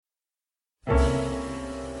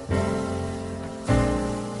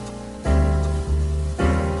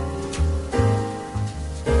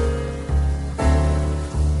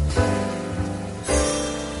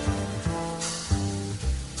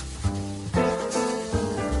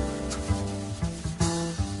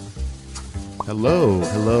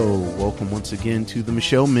Hello. Welcome once again to the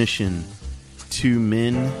Michelle Mission. 2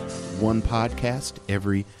 men, 1 podcast,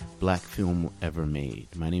 every black film ever made.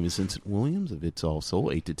 My name is Vincent Williams of It's All Soul,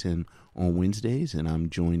 8 to 10 on Wednesdays, and I'm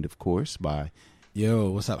joined, of course, by...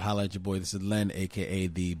 Yo, what's up? Holla at your boy. This is Len, a.k.a.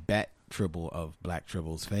 the Bat Tribble of Black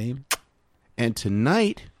Tribbles fame. And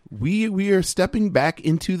tonight, we are stepping back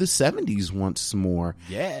into the 70s once more.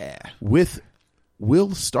 Yeah. With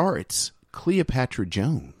Will Starrett's Cleopatra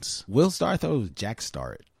Jones. Will Starrett? I thought it was Jack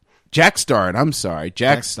Starrett. Jack Starrett, I'm sorry.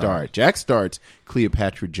 Jack Starrett. Jack Starrett's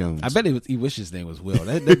Cleopatra Jones. I bet he wished his name was Will.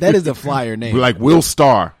 That is a flyer name. Like Will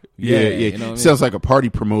Starr. Yeah. You know what I mean? Sounds like a party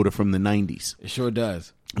promoter from the 90s. It sure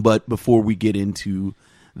does. But before we get into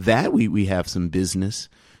that, we have some business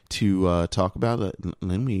to talk about.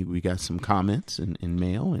 Lynn, we got some comments and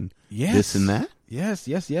mail and this and that.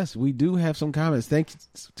 Yes. We do have some comments. Thanks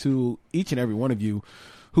to each and every one of you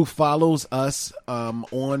who follows us on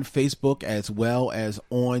Facebook as well as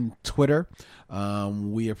on Twitter.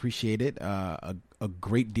 We appreciate it a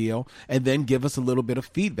great deal. And then give us a little bit of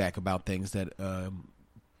feedback about things that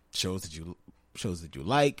shows that you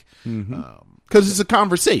like. Because it's a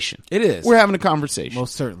conversation. It is. We're having a conversation.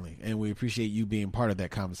 Most certainly. And we appreciate you being part of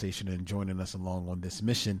that conversation and joining us along on this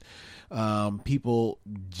mission. People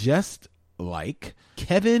just like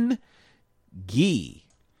Kevin Gee,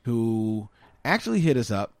 who actually hit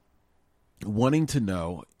us up wanting to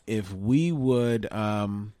know if we would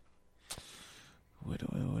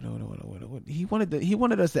he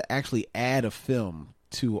wanted us to actually add a film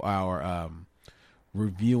to our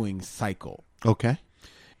reviewing cycle. Okay.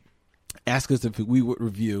 Ask us if we would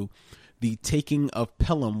review The Taking of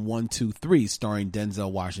Pelham 1, 2, 3 starring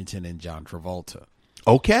Denzel Washington and John Travolta.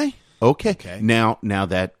 Okay. Now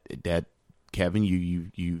that Kevin,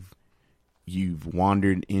 you've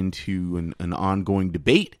wandered into an ongoing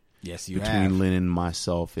debate. Yes, you between have. Lynn and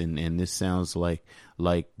myself, and this sounds like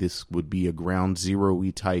this would be a ground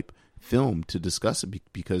zero-y type film to discuss it,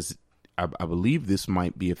 because I believe this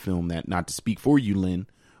might be a film that, not to speak for you, Lynn,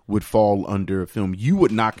 would fall under a film you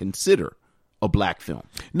would not consider a black film.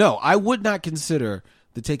 No, I would not consider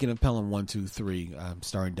The Taking of Pelham 1, 2, 3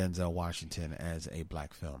 starring Denzel Washington as a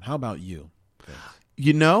black film. How about you?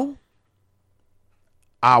 You know,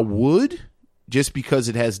 I would, just because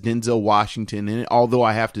it has Denzel Washington in it. Although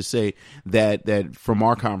I have to say that from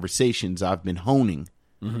our conversations, I've been honing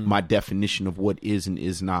my definition of what is and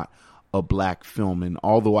is not a black film. And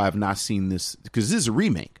although I have not seen this, because this is a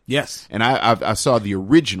remake. Yes. And I saw the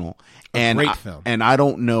original. Great film. And I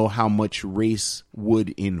don't know how much race would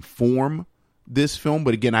inform this film.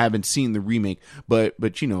 But again, I haven't seen the remake.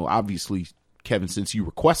 But you know, obviously, Kevin, since you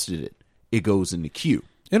requested it, it goes in the queue.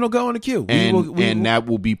 It'll go in the queue. And that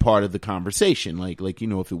will be part of the conversation. Like, you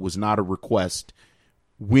know, if it was not a request,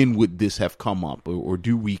 when would this have come up? Or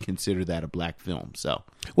do we consider that a black film? So,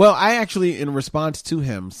 well, I actually, in response to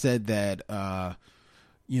him, said that,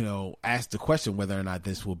 asked the question whether or not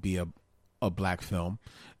this will be a black film.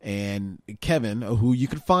 And Kevin, who you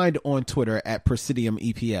can find on Twitter at Presidium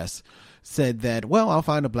EPS, said that, well, I'll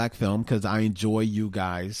find a black film because I enjoy you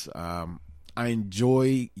guys. I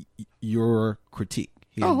enjoy your critique.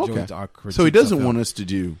 He enjoys our critique. So he doesn't want us to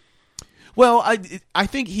do. Well, I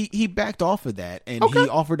think he backed off of that, and he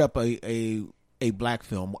offered up a black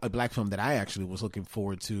film that I actually was looking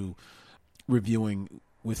forward to reviewing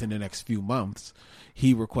within the next few months.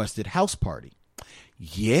 He requested House Party.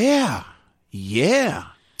 Yeah.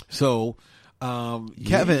 So,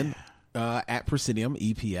 Kevin at Presidium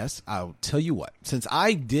EPS, I'll tell you what, since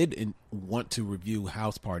I did want to review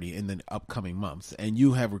House Party in the upcoming months, and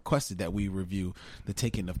you have requested that we review The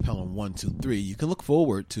Taking of Pelham 1, 2, 3, you can look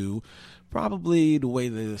forward to probably the way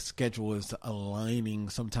the schedule is aligning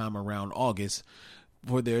sometime around August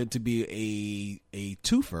for there to be a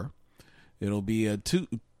twofer. It'll be a two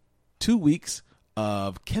weeks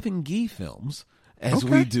of Kevin Gee films as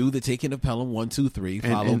we do The Taking of Pelham 1, 2, 3,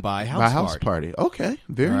 followed by House Party. Okay,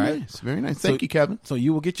 very nice. Thank you, Kevin. So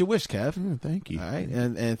you will get your wish, Kev. Yeah, thank you. All right,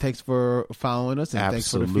 and thanks for following us, and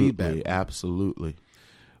thanks for the feedback. Absolutely.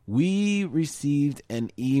 We received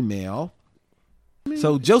an email.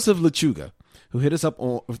 So Joseph Lechuga, who hit us up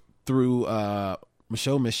through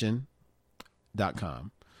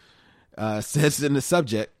MichelleMission.com, says in the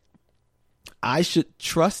subject, I should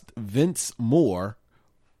trust Vince more,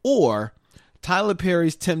 or Tyler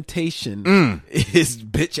Perry's temptation is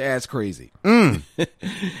bitch ass crazy.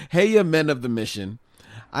 Hey, you men of the mission.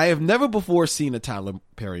 I have never before seen a Tyler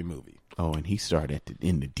Perry movie. Oh, and he started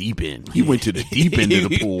in the deep end. He went to the deep end of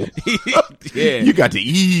the pool. Yeah. You got to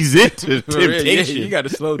ease into temptation. You got to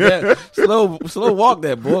slow down. slow walk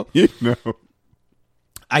that, boy. You know.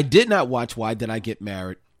 I did not watch Why Did I Get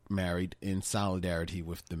Married married in solidarity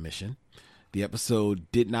with the mission. The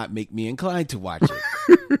episode did not make me inclined to watch it.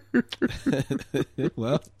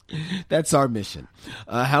 Well, that's our mission.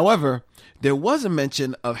 However, there was a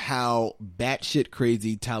mention of how batshit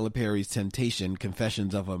crazy Tyler Perry's Temptation,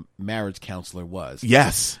 Confessions of a Marriage Counselor was.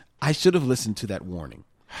 Yes. I should have listened to that warning.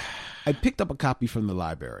 I picked up a copy from the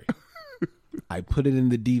library. I put it in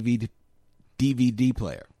the DVD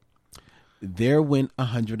player. There went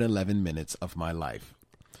 111 minutes of my life.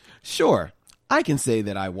 Sure, I can say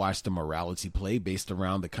that I watched a morality play based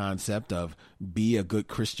around the concept of be a good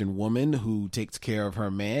Christian woman who takes care of her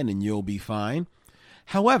man and you'll be fine.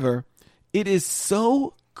 However, it is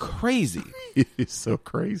so crazy. It is so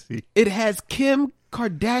crazy. It has Kim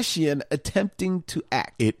Kardashian attempting to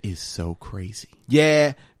act. It is so crazy.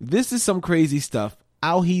 Yeah, this is some crazy stuff.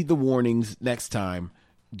 I'll heed the warnings next time,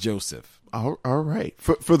 Joseph. All right.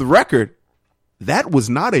 For the record, that was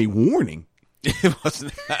not a warning. It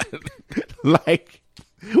wasn't. Like,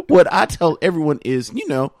 what I tell everyone is,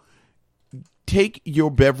 take your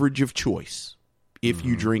beverage of choice if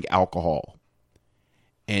you drink alcohol,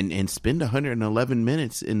 and spend 111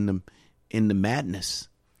 minutes in the madness.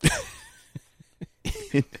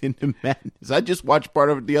 in the madness. I just watched part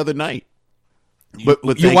of it the other night.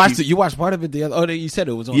 But you watched it. You watched part of it the other. Oh, you said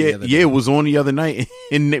it was on the other. Yeah, it was on the other night,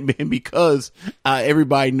 and because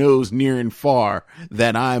everybody knows near and far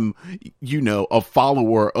that I'm, a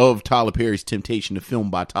follower of Tyler Perry's Temptation, the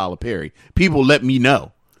film by Tyler Perry. People let me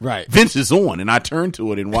know. Right, Vince is on, and I turned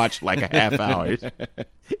to it and watched like a half hour.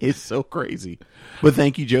 It's so crazy. But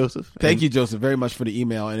thank you, Joseph. Thank you, Joseph, very much for the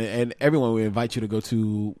email, and everyone. We invite you to go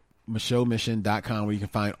to showmission.com where you can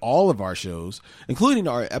find all of our shows, including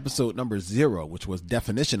our episode number 0, which was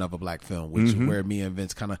Definition of a Black Film, which where me and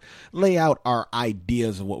Vince kind of lay out our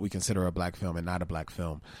ideas of what we consider a black film and not a black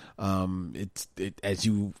film. As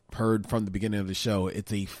you heard from the beginning of the show,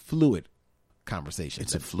 it's a fluid conversation.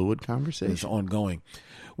 It's a fluid conversation. It's ongoing.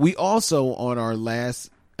 We also, on our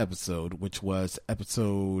last episode, which was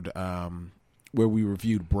episode where we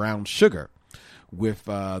reviewed Brown Sugar, with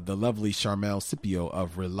the lovely Charmel Scipio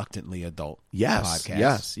of Reluctantly Adult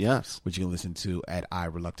podcast. Yes. Which you can listen to at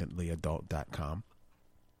ireluctantlyadult.com.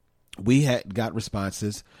 We had got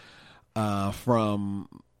responses from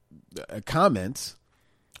comments.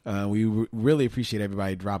 We really appreciate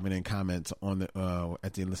everybody dropping in comments on the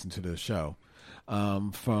at the listen to the show.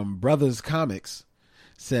 From Brothers Comics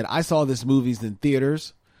said, I saw this movies in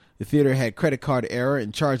theaters. The theater had credit card error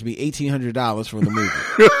and charged me $1,800 for the movie.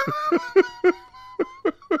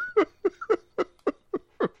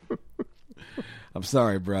 I'm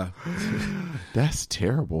sorry, bro. That's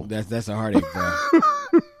terrible. That's a heartache, bro.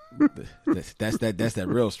 that's that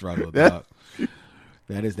real struggle, dog.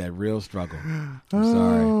 That is that real struggle. I'm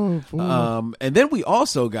sorry. And then we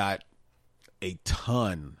also got a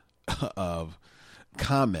ton of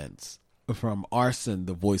comments from Arson,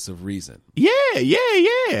 the voice of reason. Yeah.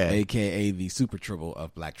 AKA the Super Tribble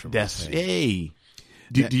of Black Tribble. That's hey.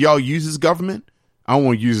 Do y'all use his government? I don't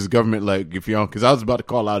want to use his government like if y'all, because I was about to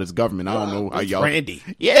call out his government. I don't know how y'all. Randy.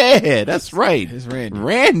 Yeah, that's right. It's Randy.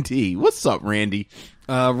 Randy. What's up, Randy?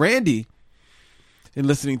 Randy, in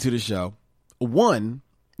listening to the show, one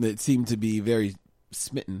that seemed to be very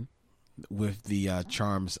smitten with the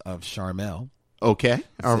charms of Charmel. Okay.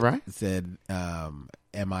 All right. Said, am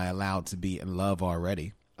I allowed to be in love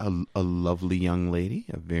already? A lovely young lady,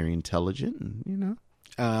 a very intelligent,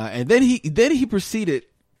 and then he proceeded,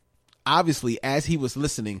 obviously, as he was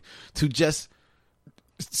listening, to just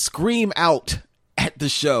scream out at the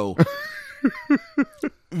show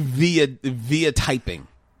via typing.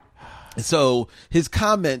 So his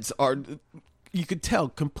comments are, you could tell,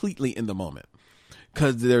 completely in the moment.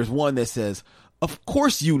 Because there's one that says, of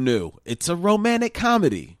course you knew. It's a romantic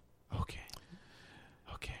comedy. Okay.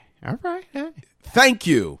 All right. Thank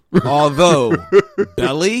you. Although,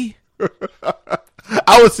 Belly.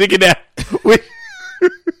 I was thinking that.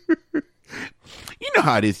 You know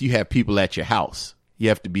how it is. You have people at your house. You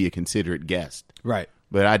have to be a considerate guest. Right.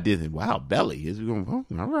 But I did. Wow, Belly is going. Oh,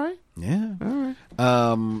 all right. Yeah. All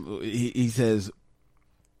right. He says,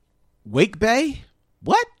 Wake Bay?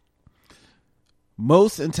 What?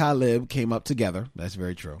 Mos and Talib came up together. That's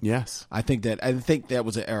very true. Yes. I think that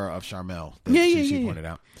was an error of Charmel. She pointed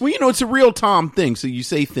out. Well, it's a real Tom thing. So you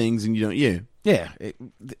say things and you don't. Yeah. Yeah.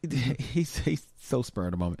 He's so spur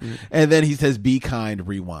of the moment. Mm-hmm. And then he says, be kind,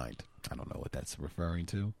 rewind. I don't know what that's referring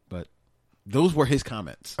to, but those were his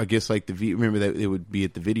comments. I guess remember that it would be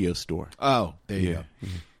at the video store. Oh, there you go.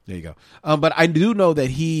 Mm-hmm. There you go. But I do know that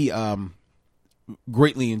he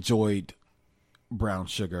greatly enjoyed Brown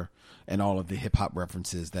Sugar and all of the hip hop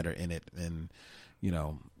references that are in it. And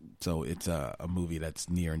So it's a movie that's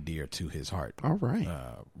near and dear to his heart. All right.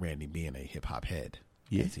 Randy being a hip hop head,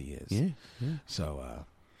 as he is. Yeah.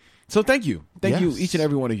 So thank you. Thank you, Yes. each and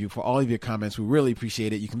every one of you, for all of your comments. We really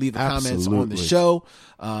appreciate it. You can leave the comments on the Absolutely. show,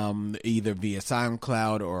 either via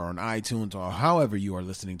SoundCloud or on iTunes or however you are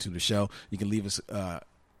listening to the show. You can leave us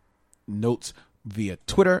notes via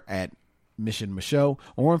Twitter at Mission Michaud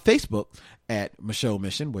or on Facebook at Michaud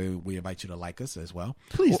Mission, where we invite you to like us as well.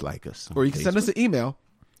 Please like us. on Or you can send us Facebook. an email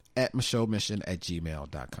at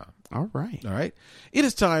michaudmission@gmail.com. All right. All right. It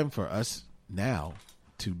is time for us now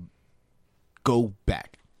to go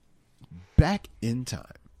back in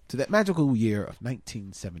time to that magical year of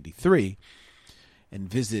 1973 and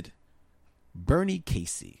visit Bernie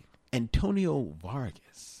Casey, Antonio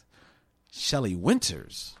Vargas, Shelley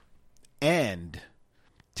Winters, and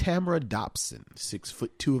Tamara Dobson,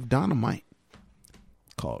 6'2" of dynamite.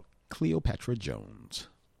 called Cleopatra Jones.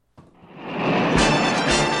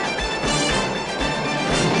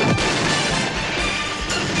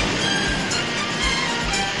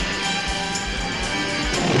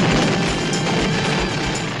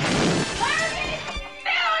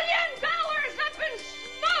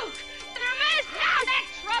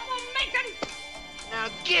 Now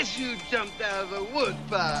guess who jumped out of the wood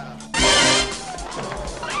pile?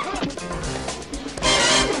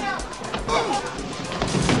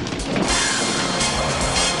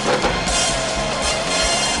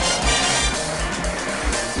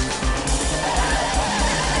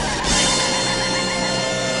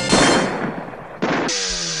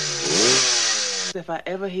 If I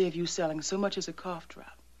ever hear of you selling so much as a cough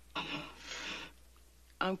drop,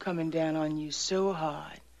 I'm coming down on you so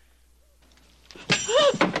hard.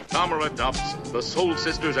 Tamara Dobson, the Soul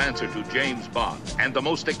Sisters' answer to James Bond, and the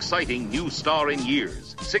most exciting new star in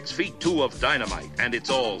years. 6'2" of dynamite, and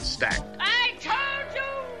it's all stacked. I told you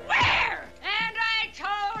where, and I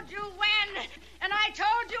told you when, and I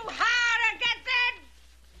told you how to get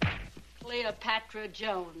that. Cleopatra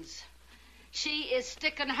Jones. She is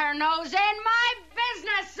sticking her nose in my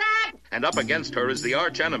business, son. And up against her is the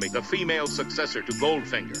arch-enemy, the female successor to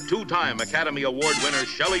Goldfinger. Two-time Academy Award winner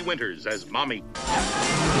Shelley Winters as Mommy.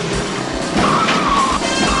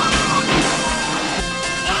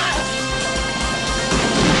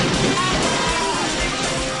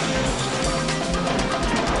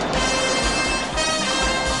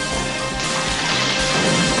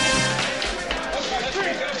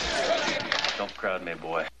 Don't crowd me,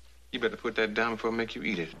 boy. You better put that down before I make you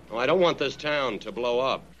eat it. Oh, I don't want this town to blow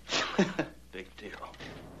up. Big deal.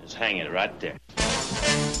 Just hang it right there.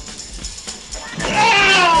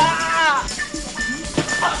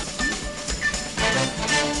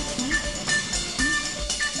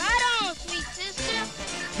 Right on, sweet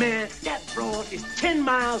sister. Man, that broad is 10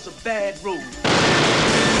 miles of bad road.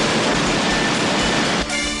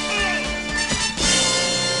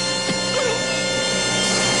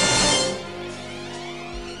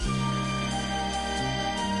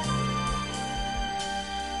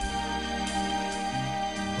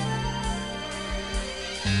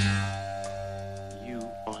 You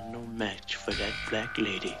are no match for that black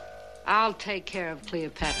lady. I'll take care of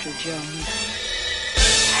Cleopatra Jones.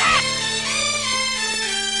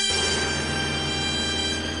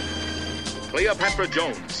 Cleopatra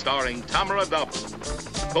Jones, starring Tamara Dobson.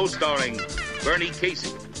 Co-starring Bernie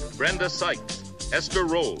Casey, Brenda Sykes, Esther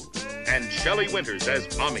Roll, and Shelley Winters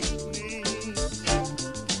as Mommy.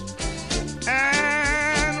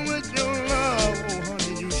 And with your love, oh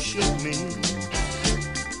honey, you shook me.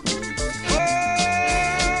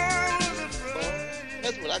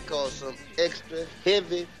 That's what I call some extra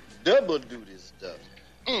heavy double duty stuff.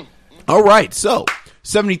 All right, so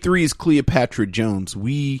 73 is Cleopatra Jones.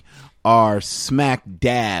 We are smack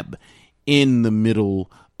dab in the middle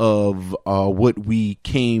of what we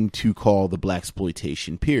came to call the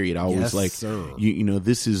blaxploitation period. I always Yes, sir. you know,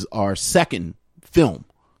 this is our second film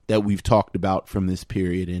that we've talked about from this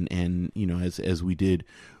period, and you know, as we did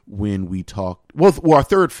when we talked, well, our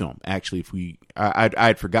third film actually. If I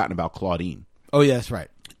had forgotten about Claudine. Oh, yeah, that's right.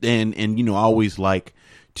 And you know, I always like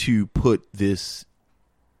to put this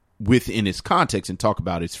within its context and talk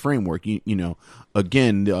about its framework. You know,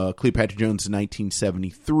 again, Cleopatra Jones is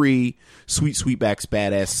 1973, Sweet Sweetback's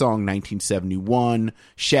Badass Song 1971,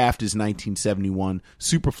 Shaft is 1971,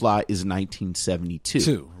 Superfly is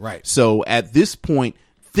 1972. Right. So at this point,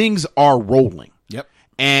 things are rolling. Yep.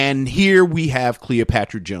 And here we have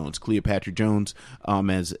Cleopatra Jones. Cleopatra Jones,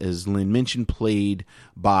 as Lynn mentioned, played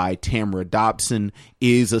by Tamara Dobson,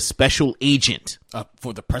 is a special agent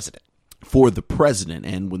For the president. for the president.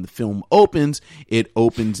 And when the film opens, it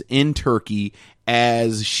opens in Turkey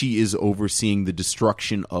as she is overseeing the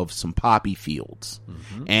destruction of some poppy fields.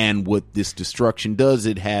 And what this destruction does,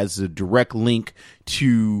 it has a direct link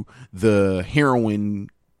to the heroin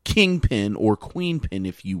kingpin or queenpin,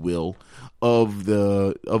 if you will, of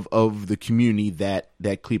the community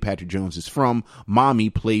that Cleopatra Jones is from, Mommy,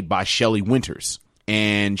 played by Shelley Winters.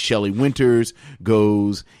 And Shelley Winters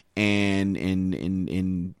goes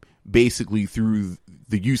and basically through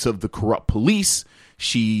the use of the corrupt police,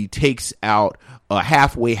 she takes out a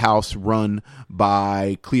halfway house run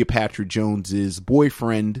by Cleopatra Jones's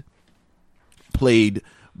boyfriend, played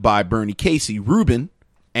by Bernie Casey, Reuben,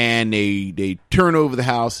 and they turn over the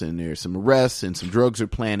house, and there's some arrests and some drugs are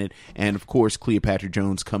planted, and of course Cleopatra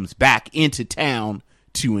Jones comes back into town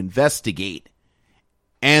to investigate,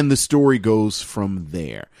 and the story goes from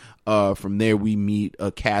there. From there we meet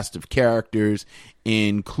a cast of characters,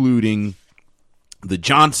 including the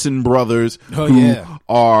Johnson brothers,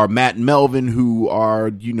 are Matt and Melvin, who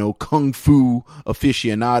are, kung fu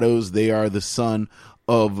aficionados. They are the son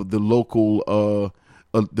of the local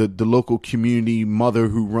the local community mother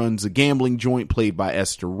who runs a gambling joint, played by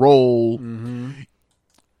Esther Roll.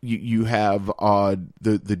 You have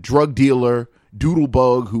the drug dealer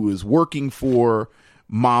Doodlebug, who is working for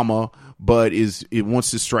Mama, but it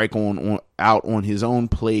wants to strike out on his own,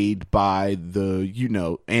 played by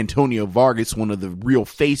the Antonio Vargas, one of the real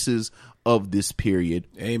faces of this period.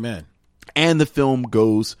 Amen. And the film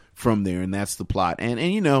goes from there, and that's the plot. And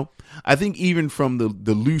I think even from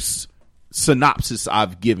the loose synopsis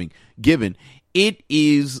I've given,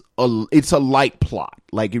 it's a light plot.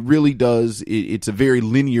 Like, it really does. It's a very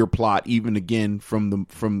linear plot, even again from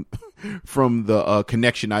the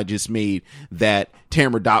connection I just made, that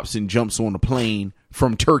Tamara Dobson jumps on a plane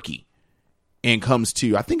from Turkey and comes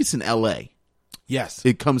to, I think it's in L.A. Yes.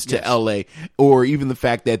 It comes to L.A. Or even the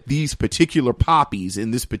fact that these particular poppies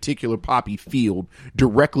in this particular poppy field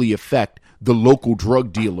directly affect the local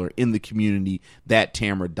drug dealer in the community that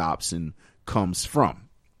Tamara Dobson comes from.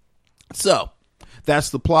 So that's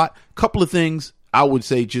the plot. Couple of things I would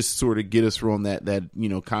say just sort of get us on that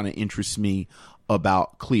kind of interests me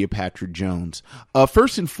about Cleopatra Jones.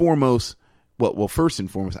 First and foremost,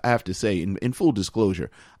 I have to say, in full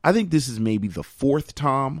disclosure, I think this is maybe the fourth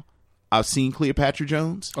time I've seen Cleopatra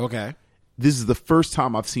Jones. Okay. This is the first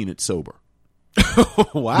time I've seen it sober.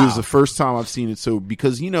 Wow. This is the first time I've seen it sober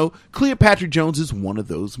because, Cleopatra Jones is one of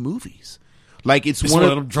those movies. Like, it's one of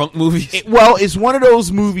them drunk movies. It's one of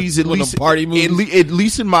those movies, at least party movies. At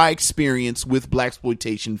least in my experience with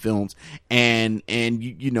blaxploitation films, and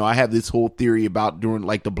I have this whole theory about during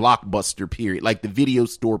like the Blockbuster period, like the video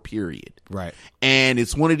store period, right? And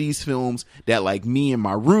it's one of these films that, like, me and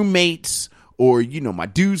my roommates or my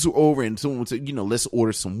dudes were over, and someone would say, let's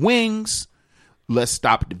order some wings, let's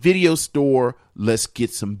stop at the video store, let's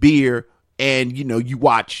get some beer. And, you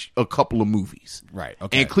watch a couple of movies. Right.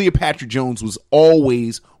 Okay. And Cleopatra Jones was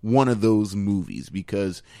always one of those movies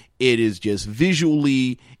because it is just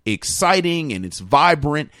visually exciting and it's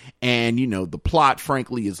vibrant. And, the plot,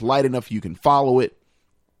 frankly, is light enough you can follow it.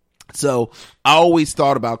 So I always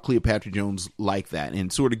thought about Cleopatra Jones like that.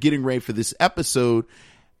 And sort of getting ready for this episode,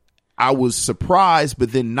 I was surprised,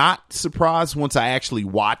 but then not surprised once I actually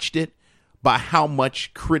watched it by how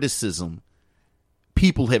much criticism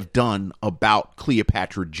people have done about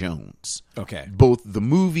Cleopatra Jones. Okay. Both the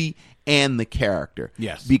movie and the character.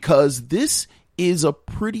 Yes. Because this is a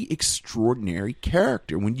pretty extraordinary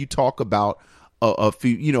character. When you talk about a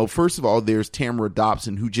few, first of all, there's Tamara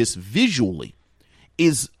Dobson, who just visually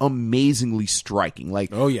is amazingly striking. Like,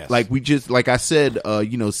 oh yes. Like I said,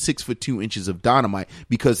 6'2" of dynamite,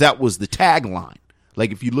 because that was the tagline.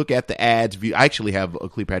 Like, if you look at the ads, I actually have a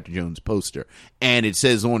Cleopatra Jones poster, and it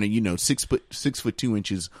says on it,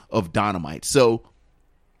 6'2" of dynamite. So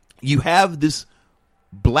you have this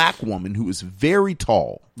black woman who is very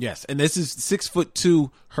tall. Yes, and this is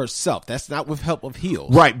 6'2" herself. That's not with help of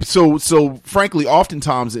heels. Right. So frankly,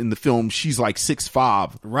 oftentimes in the film, she's like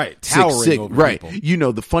 6'5". Right. Towering over people.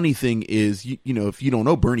 The funny thing is, if you don't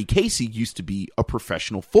know, Bernie Casey used to be a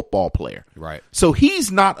professional football player. Right. So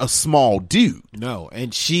he's not a small dude. No,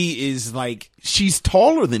 and she is like... She's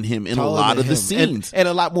taller than him in a lot of the scenes. And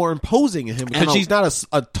a lot more imposing than him, because she's not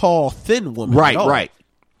a tall, thin woman. Right, at all. right.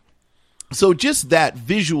 So just that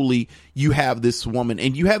visually, you have this woman,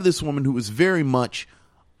 and you have this woman who is very much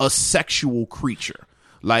a sexual creature.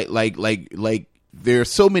 Like there are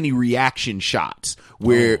so many reaction shots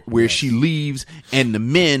where she leaves, and the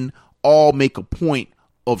men all make a point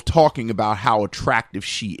of talking about how attractive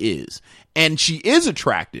she is. And she is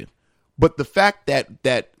attractive, but the fact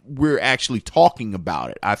that we're actually talking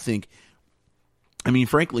about it, I think, I mean,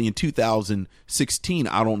 frankly, in 2016,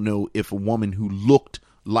 I don't know if a woman who looked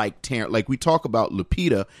like Tamara, like we talk about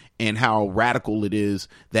Lupita and how radical it is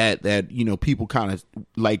that people kind of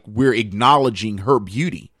like we're acknowledging her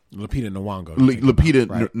beauty. Lupita Nyong'o.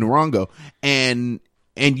 Nyong'o. And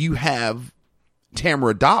you have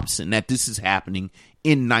Tamara Dobson, that this is happening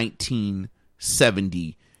in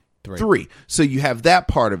 1973. So you have that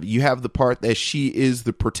part of it. You have the part that she is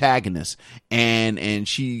the protagonist and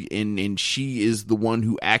she is the one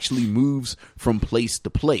who actually moves from place to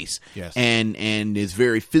place. Yes. And is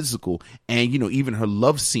very physical. And even her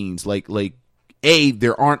love scenes, like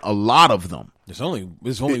there aren't a lot of them. It's only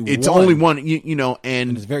one,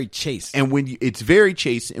 and it's very chaste. And it's very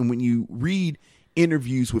chaste, and when you read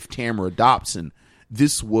interviews with Tamara Dobson,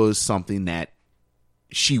 this was something that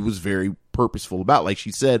she was very purposeful about. Like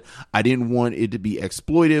she said, I didn't want it to be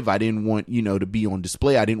exploitive. I didn't want, to be on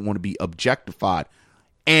display. I didn't want to be objectified.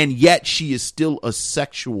 And yet she is still a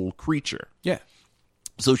sexual creature. Yeah.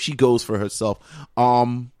 So she goes for herself.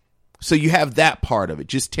 So you have that part of it.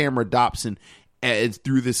 Just Tamara Dobson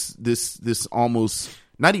through this almost,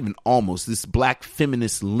 not even almost, this black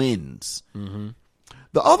feminist lens. Mm-hmm.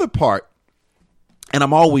 The other part, and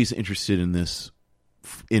I'm always interested in this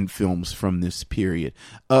in films from this period,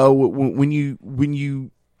 when you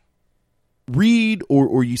read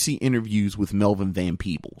or you see interviews with Melvin Van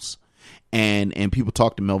Peebles, and people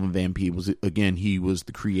talk to Melvin Van Peebles, again, he was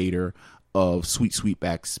the creator of Sweet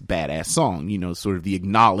Sweetback's Badass Song, sort of the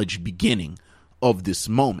acknowledged beginning of this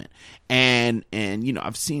moment. And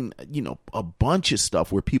I've seen, a bunch of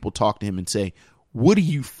stuff where people talk to him and say, what do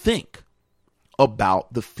you think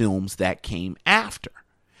about the films that came after?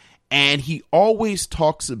 And he always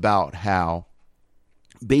talks about how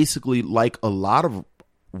basically, like a lot of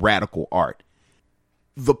radical art,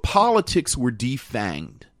 the politics were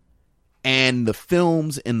defanged and the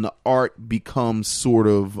films and the art become sort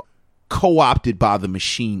of co-opted by the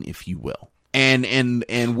machine, if you will. And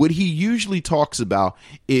what he usually talks about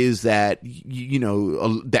is that,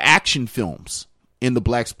 the action films in the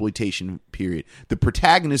blaxploitation period, the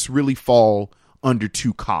protagonists really fall under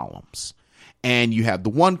two columns. And you have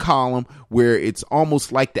the one column where it's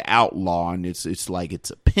almost like the outlaw, and it's like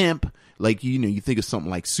it's a pimp, like you think of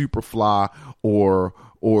something like Superfly, or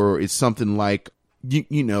it's something like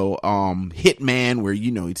Hitman, where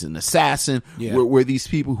it's an assassin, where these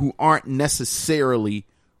people who aren't necessarily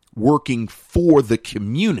working for the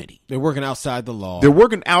community, they're working outside the law.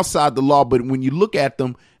 But when you look at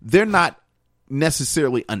them, they're not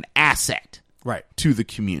necessarily an asset, right, to the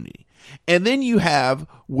community. And then you have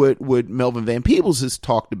what Melvin Van Peebles has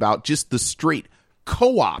talked about, just the straight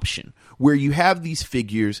co-option, where you have these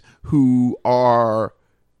figures who are,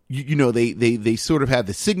 they sort of have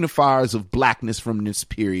the signifiers of blackness from this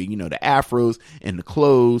period, the afros and the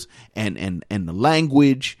clothes and the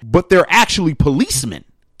language, but they're actually policemen.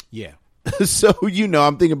 Yeah. So,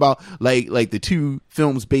 I'm thinking about like the two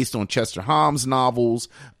films based on Chester Holmes novels,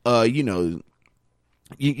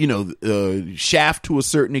 Shaft to a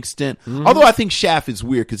certain extent. Mm-hmm. Although I think Shaft is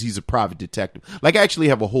weird because he's a private detective. Like, I actually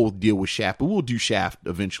have a whole deal with Shaft, but we'll do Shaft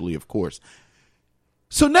eventually, of course.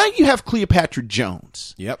 So now you have Cleopatra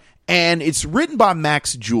Jones. Yep. And it's written by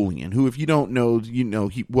Max Julien, who, if you don't know,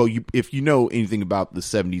 if you know anything about the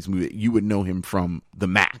 70s movie, you would know him from The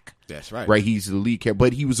Mac. That's right. Right? He's the lead character,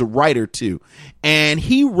 but he was a writer too. And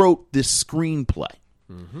he wrote this screenplay.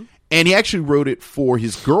 Mm-hmm. And he actually wrote it for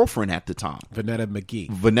his girlfriend at the time, Vanetta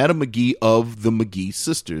McGee of the McGee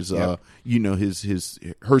sisters. Yep.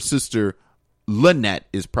 Her sister Lynette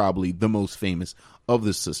is probably the most famous of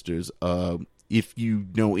the sisters. If you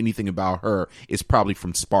know anything about her, it's probably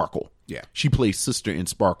from Sparkle. Yeah, she plays sister in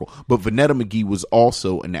Sparkle. But Vanetta McGee was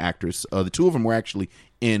also an actress. The two of them were actually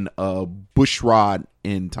in Bushrod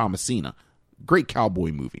and Thomasina, great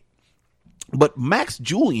cowboy movie. But Max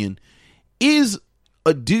Julien is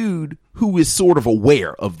a dude who is sort of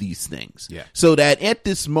aware of these things. Yeah. So that at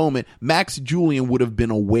this moment, Max Julien would have been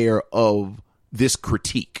aware of this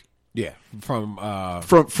critique. Yeah. From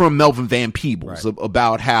Melvin Van Peebles, right,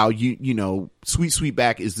 about how Sweet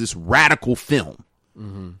Sweetback is this radical film.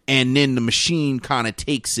 Mm-hmm. And then the machine kind of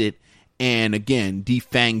takes it and again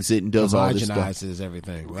defangs it and does all this stuff. Homogenizes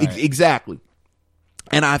everything. Right. Exactly.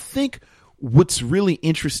 And I think what's really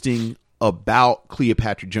interesting about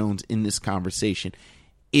Cleopatra Jones in this conversation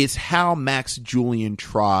is how Max Julien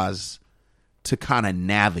tries to kind of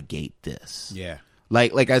navigate this. Yeah.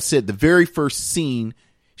 Like I said, the very first scene,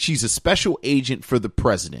 she's a special agent for the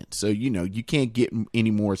president. So, you can't get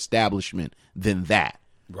any more establishment than that.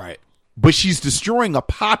 Right. But she's destroying a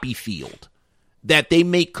poppy field that they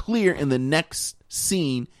make clear in the next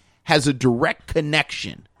scene has a direct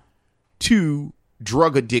connection to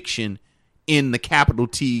drug addiction in the capital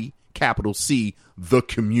T, capital C, the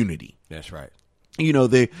community. That's right. You know,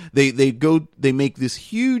 they make this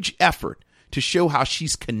huge effort to show how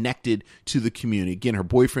she's connected to the community. Again, her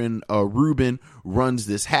boyfriend, Ruben, runs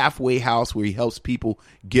this halfway house where he helps people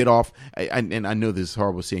get off. And I know this is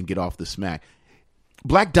horrible saying get off the smack.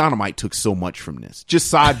 Black Dynamite took so much from this.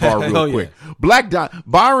 Just sidebar real quick. Yeah.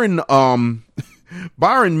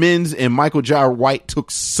 Byron Mins and Michael Jai White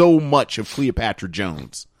took so much of Cleopatra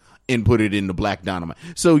Jones and put it into Black Dynamite.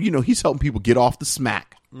 So, you know, he's helping people get off the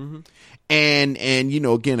smack. Mm-hmm. And, you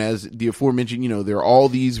know, again, as the aforementioned, you know, there are all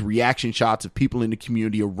these reaction shots of people in the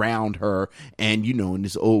community around her and, you know, and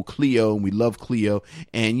this old Cleo, and we love Cleo.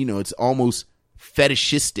 And, you know, it's almost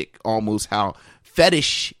fetishistic, almost how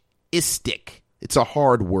fetishistic. It's a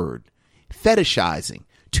hard word. Fetishizing,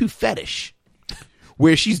 to fetish.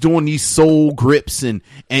 Where she's doing these soul grips and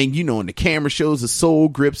you know, and the camera shows the soul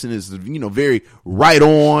grips and is, you know, very right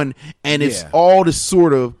on. And it's all to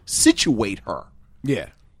sort of situate her. Yeah.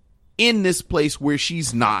 In this place where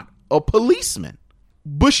she's not a policeman,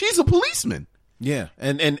 but she's a policeman. Yeah.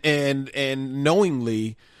 And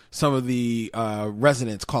knowingly some of the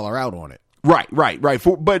residents call her out on it. Right.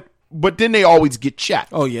 But then they always get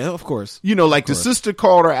checked. Oh yeah, of course. You know, like the sister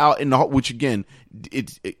called her out in the, which again,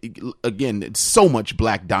 it's so much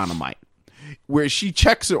Black Dynamite, where she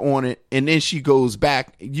checks her on it and then she goes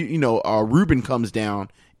back. You know, Ruben comes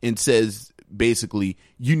down and says, basically,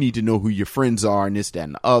 you need to know who your friends are and this, that,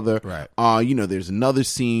 and the other. Right. You know, there's another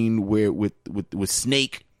scene where with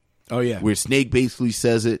Snake. Oh yeah. Where Snake basically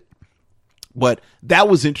says it. But that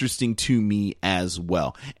was interesting to me as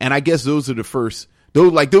well. And I guess those are the first.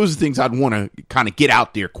 Those are things I'd want to kind of get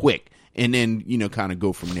out there quick and then, you know, kind of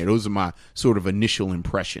go from there. Those are my sort of initial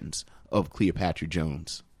impressions of Cleopatra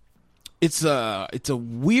Jones. It's a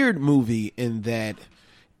weird movie in that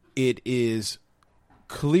it is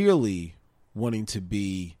clearly wanting to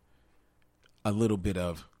be a little bit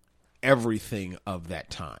of everything of that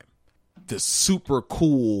time. The super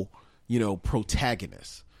cool, you know,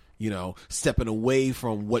 protagonist, you know, stepping away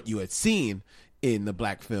from what you had seen in the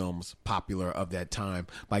black films popular of that time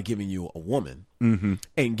by giving you a woman and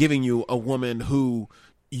giving you a woman who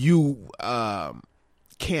you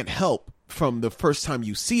can't help from the first time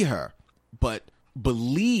you see her, but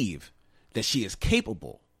believe that she is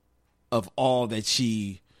capable of all that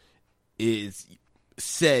she is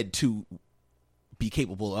said to be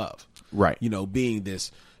capable of. Right. You know, being this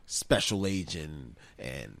special agent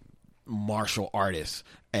and martial artist,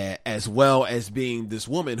 as well as being this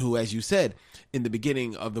woman who, as you said in the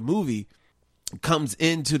beginning of the movie, comes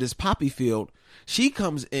into this poppy field. She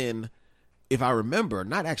comes in, if I remember,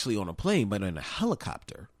 not actually on a plane, but in a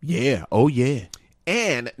helicopter. Yeah. Oh, yeah.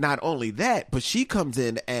 And not only that, but she comes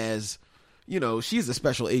in as, you know, she's a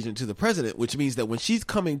special agent to the president, which means that when she's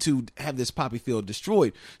coming to have this poppy field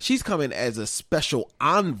destroyed, she's coming as a special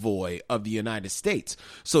envoy of the United States.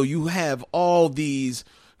 So you have all these,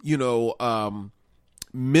 you know,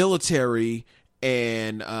 military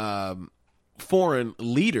and foreign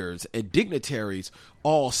leaders and dignitaries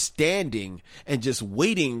all standing and just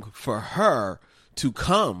waiting for her to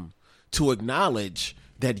come to acknowledge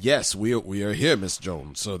that, yes, we are here, Miss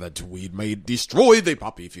Jones, so that we may destroy the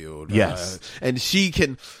poppy field. Yes. And she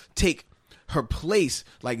can take her place.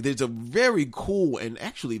 Like, there's a very cool and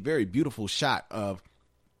actually very beautiful shot of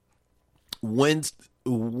when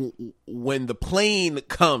the plane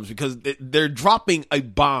comes, because they're dropping a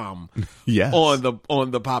bomb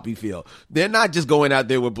on the poppy field. They're not just going out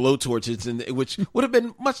there with blowtorches, which would have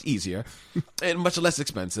been much easier and much less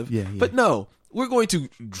expensive. Yeah. But no, we're going to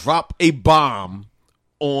drop a bomb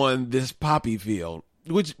on this poppy field,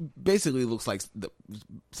 which basically looks like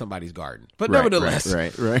somebody's garden. But nevertheless,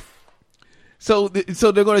 right. So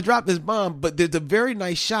they're going to drop this bomb, but there's a very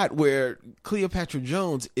nice shot where Cleopatra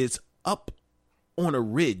Jones is up on a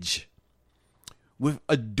ridge with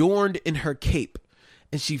adorned in her cape,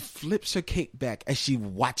 and she flips her cape back as she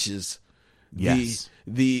watches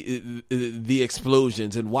the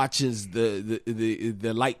explosions and watches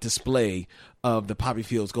the light display of the poppy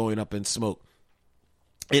fields going up in smoke.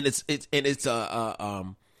 And it's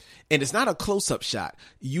not a close-up shot.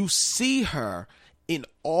 You see her in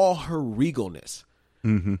all her regalness.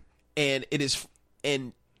 Mm-hmm. And it is,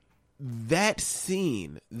 and that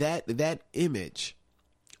scene, that image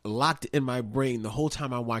locked in my brain the whole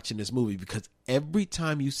time I'm watching this movie, because every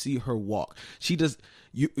time you see her walk, she does,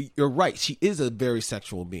 you're right, she is a very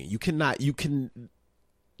sexual being. You cannot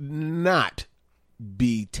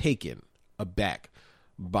be taken aback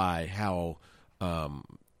by how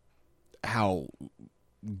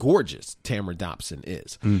gorgeous Tamara Dobson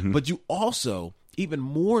is. Mm-hmm. But you also even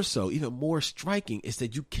more striking is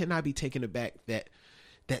that you cannot be taken aback that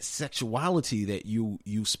sexuality that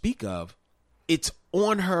you speak of, it's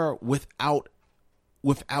on her without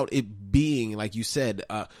it being, like you said,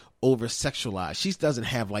 over sexualized. She doesn't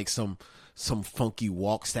have like some funky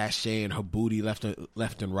walk sachet and her booty left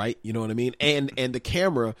and right. You know what I mean? And the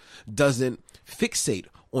camera doesn't fixate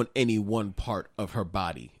on any one part of her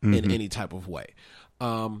body in any type of way.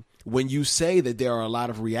 When you say that there are a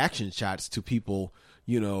lot of reaction shots to people,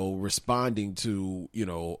 responding to,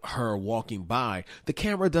 her walking by, the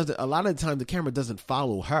camera doesn't, a lot of the time the camera doesn't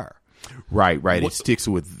follow her. Right. It sticks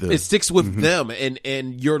with them,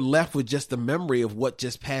 and you're left with just the memory of what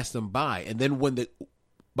just passed them by. And then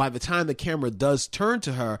by the time the camera does turn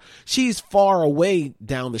to her, she's far away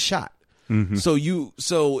down the shot.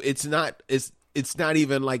 So it's not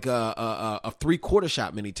even like a 3/4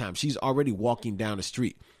 shot. Many times she's already walking down the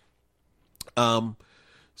street.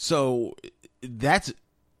 So that's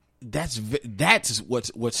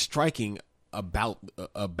what's striking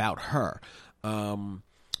about her.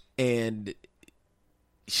 And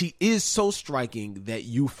she is so striking that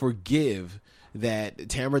you forgive that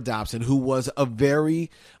Tamara Dobson, who was a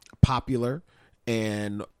very popular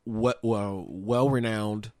and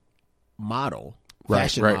well-renowned model,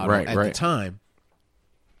 fashion model at the time,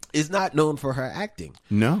 is not known for her acting.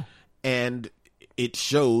 No. And it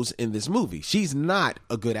shows in this movie. She's not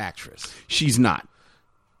a good actress. She's not.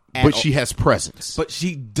 But she has presence. But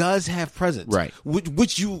she does have presence. Right.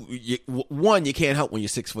 Which you can't help when you're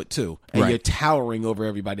 6'2" and you're towering over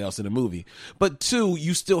everybody else in the movie. But two,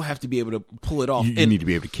 you still have to be able to pull it off. You need to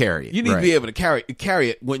be able to carry it. You need to be able to carry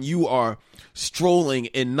it when you are strolling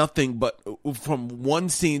in nothing but from one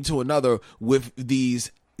scene to another with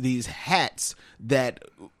these hats that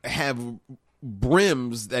have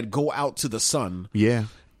brims that go out to the sun. Yeah.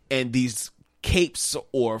 And these capes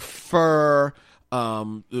or fur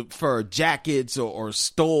jackets or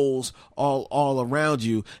stoles all around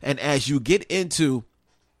you. And as you get into,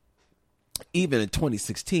 even in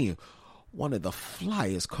 2016, one of the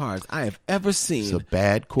flyest cars I have ever seen. It's a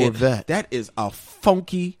bad Corvette. That is a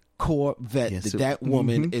funky Corvette that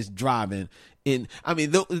woman is driving.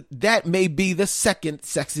 That may be the second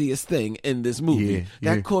sexiest thing in this movie.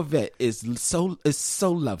 That Corvette is so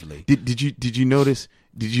lovely. Did you notice?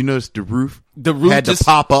 Did you notice the roof? The roof had to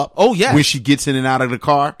pop up. Oh yeah, when she gets in and out of the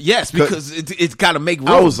car. Yes, because it's got to make room.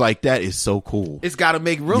 I was like, that is so cool. It's got to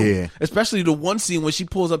make room. Yeah, especially the one scene when she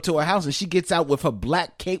pulls up to her house and she gets out with her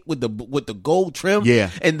black cape with the gold trim. Yeah,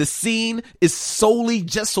 and the scene is solely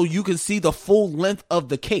just so you can see the full length of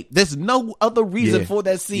the cape. There's no other reason for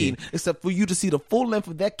that scene except for you to see the full length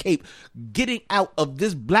of that cape getting out of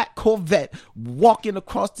this black Corvette, walking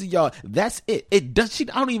across the yard. That's it. I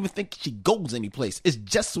don't even think she goes anyplace. It's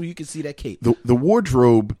just so you can see that cape. The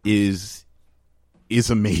wardrobe is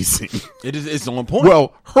amazing. It's on point.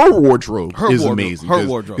 Well, her wardrobe is amazing. Her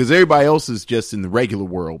wardrobe, because everybody else is just in the regular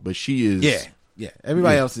world, but she is. Yeah.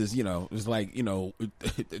 Everybody else is, is like, this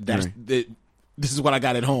is what I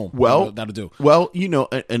got at home. Well, that'll do. Well,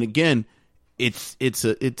 and again, I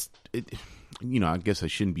guess I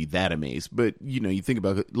shouldn't be that amazed, but you think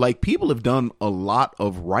about it, like people have done a lot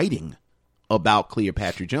of writing about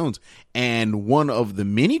Cleopatra Jones, and one of the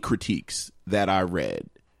many critiques that I read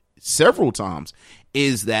several times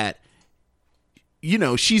is that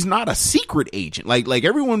she's not a secret agent. Like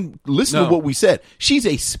everyone listen to what we said. She's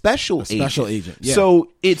a special agent. Yeah.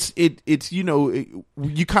 So it's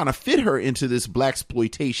you kind of fit her into this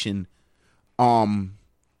blaxploitation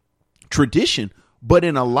tradition, but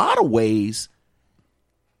in a lot of ways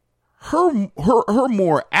her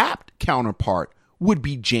more apt counterpart would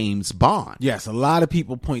be James Bond. Yes, a lot of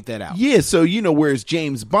people point that out. Yeah, so whereas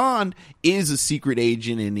James Bond is a secret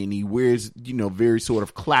agent and he wears very sort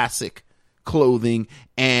of classic clothing,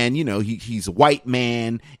 and he's a white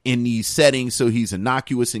man in these settings, so he's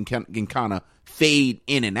innocuous and can kind of fade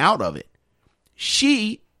in and out of it.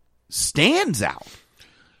 She stands out.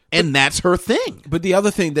 And that's her thing. But the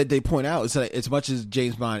other thing that they point out is that as much as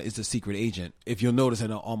James Bond is a secret agent, if you'll notice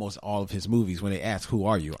in almost all of his movies, when they ask, who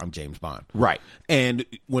are you? I'm James Bond. Right. And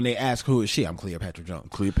when they ask, who is she? I'm Cleopatra Jones.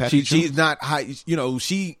 She's not high,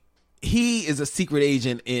 he is a secret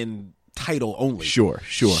agent in title only. Sure.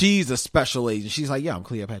 She's a special agent. She's like, I'm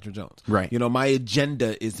Cleopatra Jones. Right. My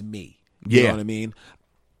agenda is me. You know what I mean?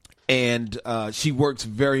 And she works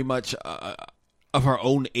very much of her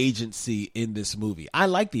own agency in this movie. I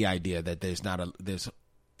like the idea that there's no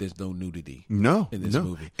nudity in this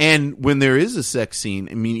movie. And when there is a sex scene,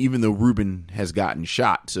 even though Ruben has gotten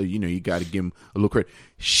shot, so you got to give him a little credit.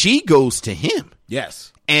 She goes to him.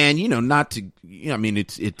 Yes. And not to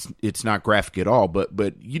it's not graphic at all, but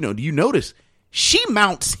do you notice she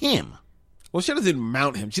mounts him. Well, she doesn't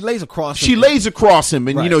mount him. She lays across him. She lays across him,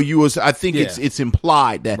 and Right. I think Yeah. it's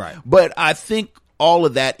implied that. Right. But I think all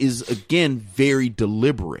of that is again very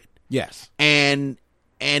deliberate. Yes. And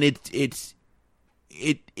it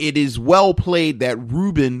is well played that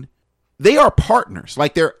Ruben, they are partners.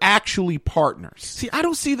 Like, they're actually partners. See, I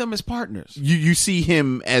don't see them as partners. You see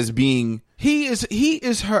him as being He is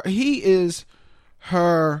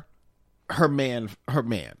her man.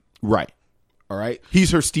 right. All right.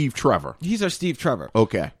 He's her Steve Trevor. He's her Steve Trevor.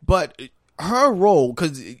 Okay. But her role,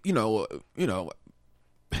 because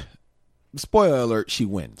spoiler alert, she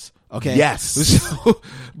wins. Okay. Yes. So,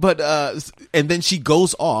 but and then she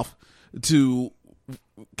goes off to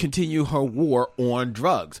continue her war on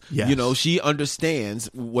drugs. Yes. She understands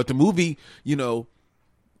what the movie,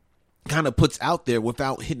 kind of puts out there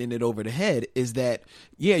without hitting it over the head is that,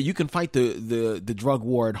 yeah, you can fight the drug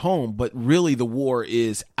war at home, but really the war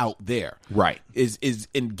is out there. Right. Is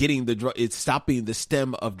in getting the drug, it's stopping the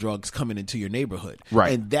stem of drugs coming into your neighborhood.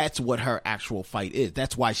 Right. And that's what her actual fight is.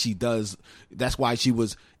 That's why she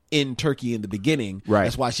was in Turkey in the beginning. Right.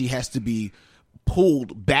 That's why she has to be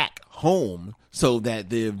pulled back home so that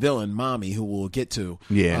the villain mommy, who we'll get to,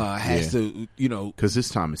 has to, because this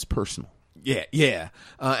time it's personal. Yeah.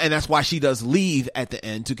 And that's why she does leave at the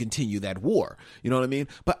end to continue that war. You know what I mean?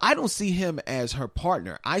 But I don't see him as her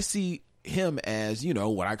partner. I see him as,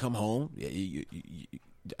 when I come home,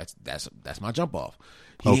 that's my jump off.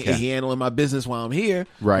 He handling my business while I'm here.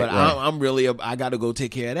 Right. But right. I'm really, I got to go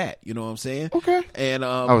take care of that. You know what I'm saying? Okay. And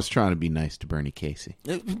I was trying to be nice to Bernie Casey.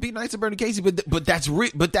 Be nice to Bernie Casey, but that's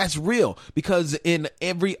real. But that's real because in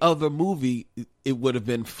every other movie, it would have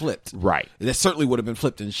been flipped. Right. That certainly would have been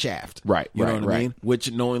flipped in Shaft. Right. You know right, what I right. mean?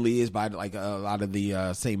 Which knowingly is by like a lot of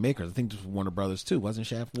the same makers. I think it was Warner Brothers too. Wasn't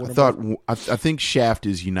Shaft Warner Brothers? I think Shaft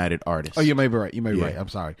is United Artists. Oh, you may be right. You may be right. I'm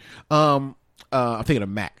sorry. I'm thinking of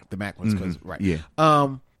Mac. The Mac ones, because right. Yeah.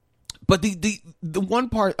 But the one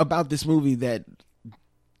part about this movie that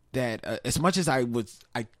as much as I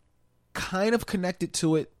kind of connected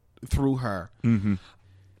to it through her,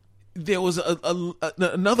 there was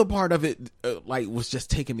another part of it was just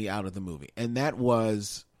taking me out of the movie, and that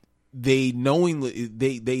was they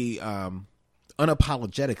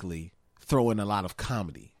unapologetically throw in a lot of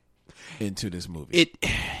comedy into this movie.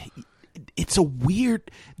 It's a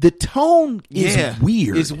weird. The tone is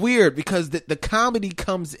weird. It's weird because the comedy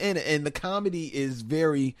comes in, and the comedy is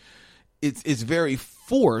very, it's very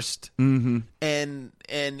forced and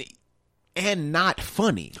not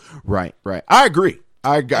funny. Right. I agree.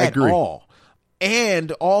 I agree. At all.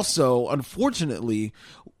 And also, unfortunately,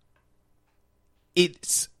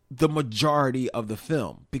 it's the majority of the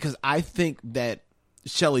film because I think that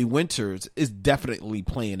Shelley Winters is definitely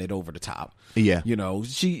playing it over the top. Yeah.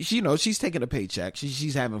 She's taking a paycheck.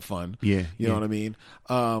 She's having fun. Yeah. You know what I mean?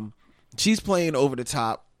 She's playing over the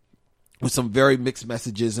top with some very mixed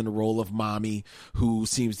messages in the role of mommy, who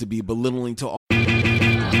seems to be belittling to all.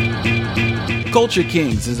 Culture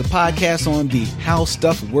Kings is a podcast on the How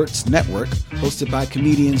Stuff Works network, hosted by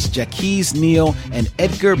comedians Jaquez Neal and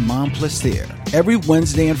Edgar Monplaisir. Every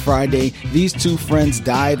Wednesday and Friday, these two friends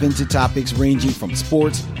dive into topics ranging from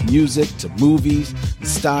sports, music, to movies,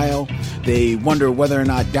 style. They wonder whether or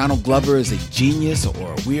not Donald Glover is a genius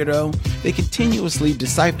or a weirdo. They continuously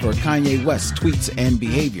decipher Kanye West's tweets and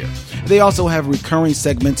behavior. They also have recurring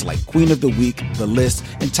segments like Queen of the Week, The List,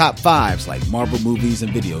 and Top 5s like Marvel movies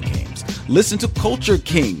and video games. Listen to Culture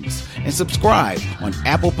Kings and subscribe on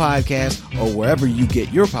Apple Podcasts or wherever you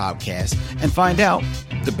get your podcasts and find out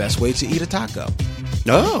the best way to eat a taco.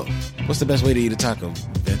 Oh. What's the best way to eat a taco,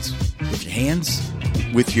 Vince? With your hands?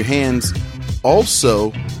 With your hands.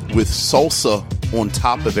 Also with salsa on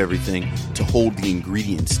top of everything to hold the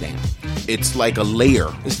ingredients down. It's like a layer.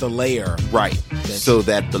 It's the layer. Right. So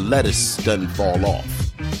that the lettuce doesn't fall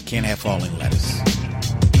off. Can't have falling lettuce.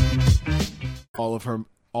 All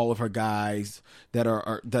of her guys that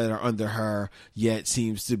are under her, yet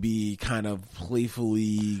seems to be kind of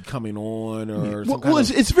playfully coming on, or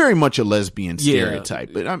it's very much a lesbian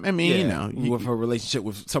stereotype. But I mean, with her relationship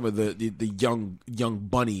with some of the young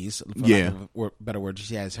bunnies, for lack of a better word,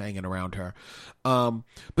 she has hanging around her. But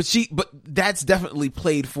that's definitely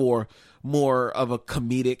played for more of a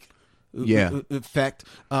comedic effect.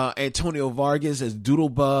 Antonio Vargas as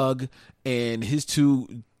Doodlebug and his two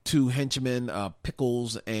henchmen,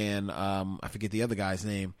 Pickles and I forget the other guy's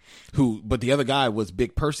name, but the other guy was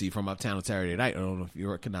Big Percy from Uptown on Saturday Night. I don't know if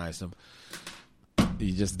you recognize him.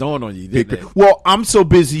 He just dawned on you, didn't it? Well, I'm so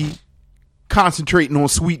busy concentrating on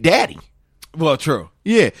Sweet Daddy. Well, true.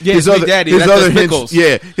 Yeah, his Sweet Daddy. His other Pickles.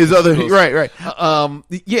 His other Pickles. right.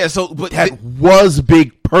 Yeah. So, but that was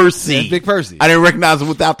Big Percy. That's Big Percy. I didn't recognize him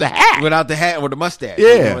without the hat. Without the hat or the mustache.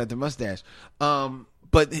 Yeah. With the mustache.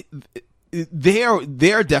 But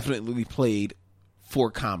they're definitely played for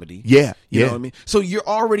comedy. Yeah. You yeah. know what I mean? So you're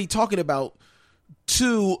already talking about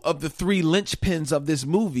 2 of the 3 linchpins of this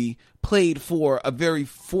movie played for a very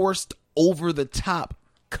forced, over the top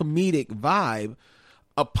comedic vibe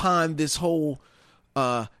upon this whole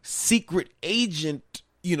secret agent,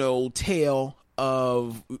 tale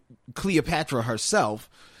of Cleopatra herself,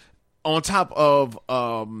 on top of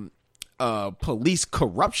police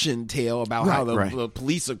corruption tale about how the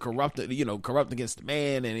police are corrupted, corrupt against the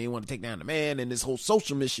man, and they want to take down the man, and this whole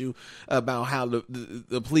social issue about how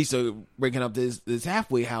the police are breaking up this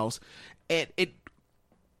halfway house, and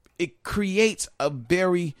it creates a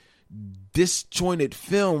very disjointed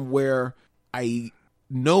film where I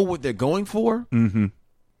know what they're going for,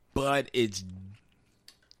 but it's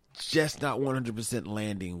just not 100%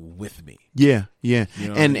 landing with me. Yeah, yeah.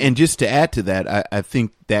 And just to add to that, I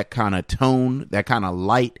think that kind of tone, that kind of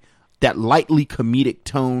lightly comedic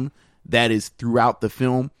tone that is throughout the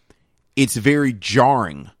film, it's very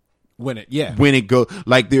jarring. When it goes,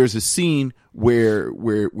 like there's a scene where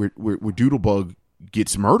Doodlebug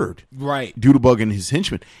gets murdered. Right. Doodlebug and his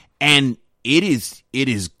henchmen. And it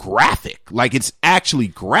is graphic. Like it's actually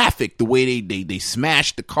graphic the way they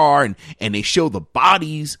smash the car and they show the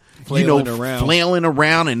bodies flailing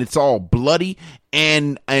around, and it's all bloody,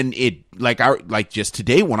 and it like just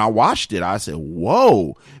today when I watched it I said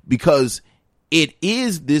whoa, because it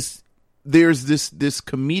is there's this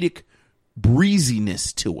comedic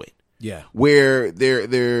breeziness to it. Yeah. Where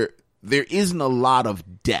there isn't a lot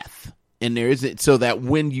of death, and there isn't, so that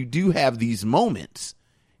when you do have these moments,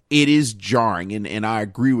 it is jarring, and I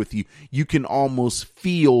agree with you. You can almost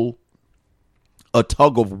feel a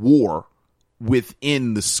tug of war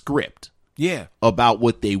within the script. Yeah. About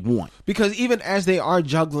what they want. Because even as they are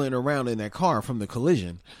juggling around in that car from the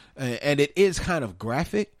collision, and it is kind of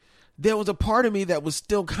graphic, there was a part of me that was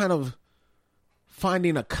still kind of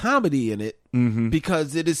finding a comedy in it,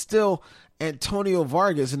 because it is still Antonio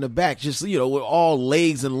Vargas in the back, just, with all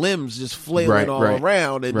legs and limbs just flailing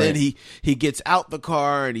around. And then he gets out the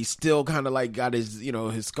car, and he's still kind of like got his,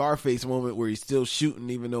 his Scarface moment where he's still shooting,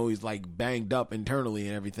 even though he's like banged up internally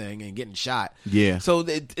and everything and getting shot. Yeah. So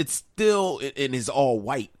it's still, and is all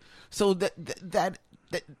white. So that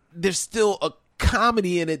there's still a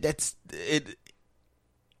comedy in it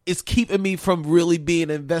it's keeping me from really being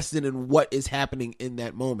invested in what is happening in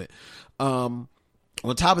that moment.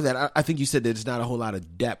 On top of that, I think you said there's not a whole lot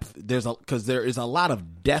of depth. Because there is a lot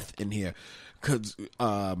of death in here. Because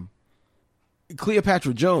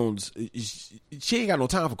Cleopatra Jones, she ain't got no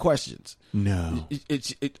time for questions. No.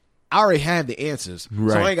 I already have the answers,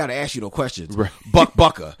 right. So I ain't got to ask you no questions. Right.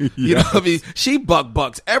 Bucker. You know what I mean? She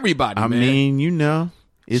bucks everybody, I man. mean,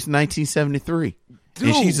 it's 1973. Dude.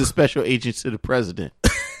 And she's a special agent to the president.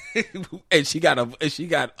 And she got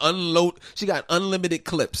unlimited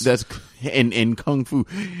clips. That's and kung fu.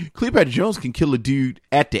 Cleopatra Jones can kill a dude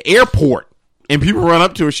at the airport, and people run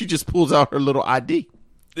up to her. She just pulls out her little ID.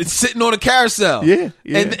 It's sitting on a carousel. Yeah.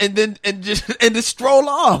 And just stroll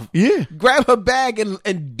off. Yeah. Grab her bag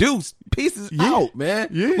and deuce pieces out, man.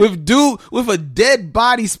 Yeah. With a dead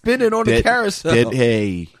body spinning on the carousel.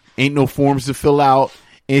 Hey, ain't no forms to fill out.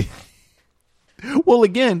 Well,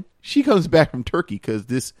 again, she comes back from Turkey because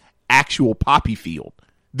this actual poppy field,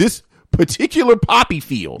 this particular poppy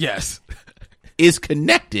field, yes, is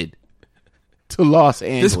connected to Los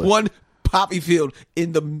Angeles. This one poppy field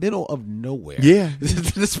in the middle of nowhere. Yeah.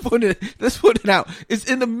 Let's put it out. It's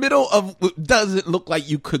in the middle of what doesn't look like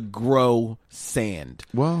you could grow sand.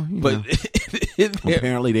 Well, but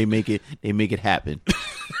apparently they make it happen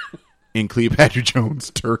in Cleopatra Jones,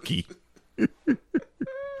 Turkey.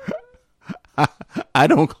 I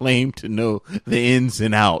don't claim to know the ins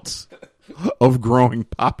and outs of growing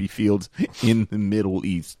poppy fields in the Middle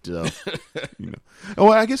East. Oh,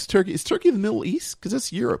 I guess Turkey. Is Turkey the Middle East? Because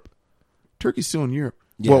that's Europe. Turkey's still in Europe.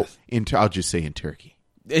 Yes. Well, I'll just say in Turkey.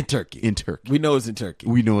 In Turkey. We know it's in Turkey.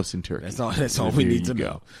 That's all we need to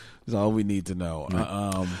know. That's all we need to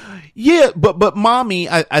know. Yeah, but mommy,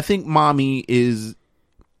 I think mommy is,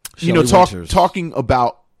 talking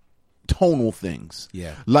about tonal things.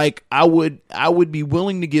 Yeah. Like I would be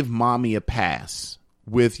willing to give mommy a pass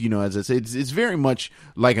with, as I said, it's very much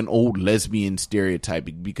like an old lesbian stereotype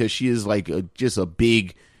because she is like just a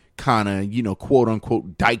big kind of, quote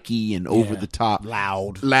unquote dykey and over the top.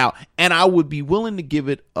 Loud. And I would be willing to give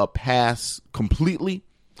it a pass completely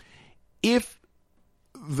if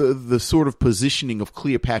the sort of positioning of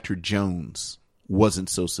Cleopatra Jones wasn't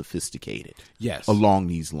so sophisticated. Yes. Along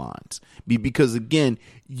these lines. Because again,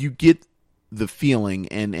 you get the feeling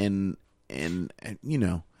and you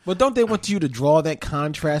know. Well, don't they want you to draw that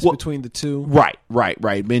contrast between the two? Right.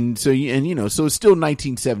 And so so it's still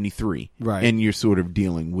 1973, right? And you're sort of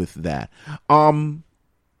dealing with that.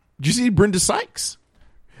 Did you see Brenda Sykes?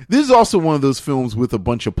 This is also one of those films with a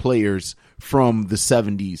bunch of players from the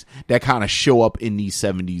 70s that kind of show up in these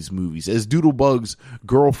 70s movies as Doodlebug's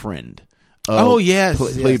girlfriend.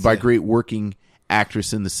 Played by great working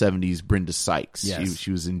actress in the 70s, Brenda Sykes. Yes. She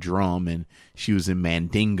was in Drum, and she was in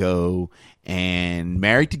Mandingo, and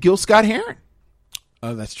married to Gil Scott-Heron.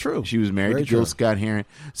 Oh, that's true. She was married to Gil Scott-Heron.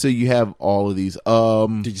 So you have all of these.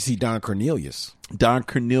 Did you see Don Cornelius? Don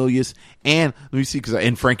Cornelius and let me see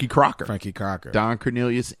and Frankie Crocker. Don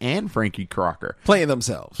Cornelius and Frankie Crocker playing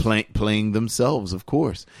themselves. Playing themselves, of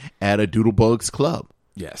course, at a Doodlebugs club.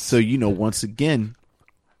 Yes. So once again,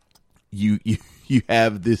 you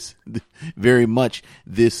have this very much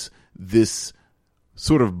this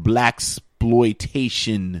sort of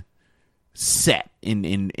blaxploitation set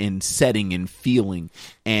in setting and feeling,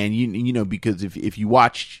 and because if you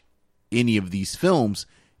watch any of these films,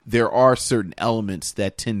 there are certain elements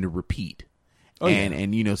that tend to repeat.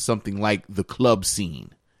 And something like the club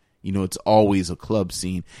scene, it's always a club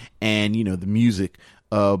scene, and the music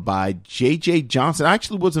by J.J. Johnson. I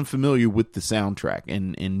actually wasn't familiar with the soundtrack,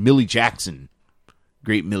 and Millie Jackson,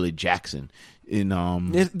 great Millie Jackson in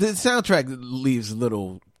the soundtrack leaves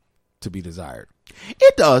little to be desired.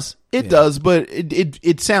 It does, but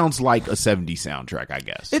it sounds like a 70s soundtrack, I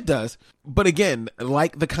guess. It does, but again,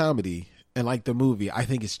 like the comedy and like the movie, I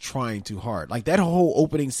think it's trying too hard. Like that whole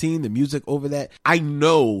opening scene, the music over that, I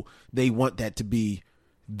know they want that to be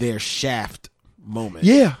their Shaft moment.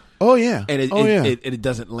 Yeah. Oh yeah. And it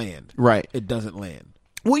doesn't land. Right. It doesn't land.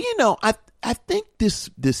 Well, I think this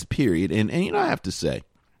period, and I have to say,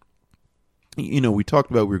 we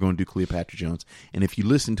talked about we were going to do Cleopatra Jones, and if you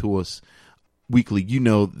listen to us weekly,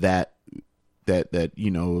 that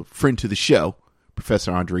friend to the show,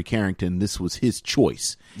 Professor Andre Carrington, this was his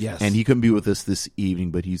choice. Yes. And he couldn't be with us this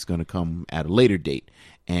evening, but he's going to come at a later date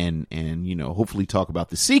and hopefully talk about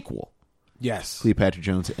the sequel. Yes. Cleopatra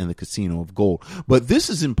Jones and the Casino of Gold. But this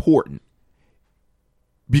is important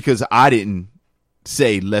because I didn't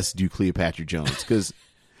say let's do Cleopatra Jones because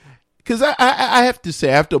I have to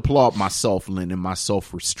say, I have to applaud myself, Lynn, and my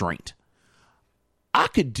self-restraint. I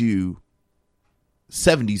could do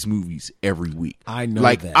 70s movies every week. I know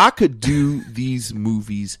that. I could do these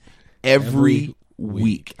movies every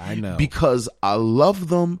week. I know. Because I love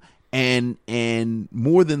them, and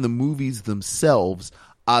more than the movies themselves,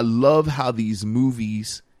 I love how these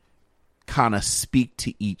movies kind of speak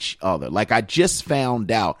to each other. Like I just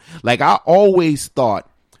found out, I always thought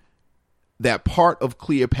that part of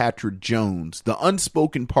Cleopatra Jones, the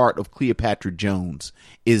unspoken part of Cleopatra Jones,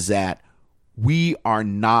 is that we are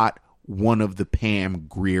not one of the Pam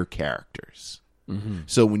Grier characters. Mm-hmm.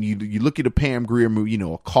 So when you look at a Pam Grier movie,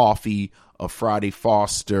 a Coffee, a Friday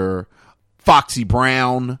Foster, Foxy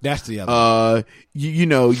Brown. That's the other.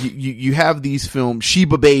 You have these films,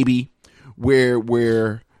 Sheba Baby,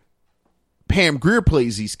 where Pam Grier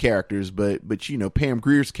plays these characters, but Pam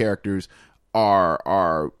Grier's characters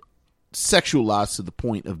are sexualized to the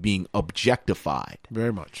point of being objectified.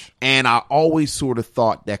 Very much. And I always sort of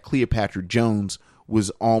thought that Cleopatra Jones was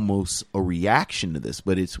almost a reaction to this,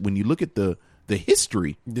 but it's when you look at the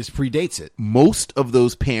history, this predates it. Most of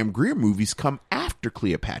those Pam Grier movies come after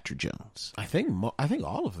Cleopatra Jones. I think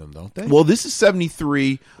all of them, don't they? Well, this is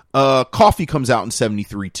 73. Coffee comes out in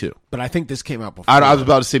 73 too. But I think this came out before. I was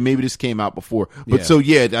about to say maybe this came out before. But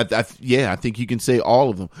I think you can say all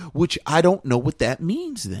of them, which I don't know what that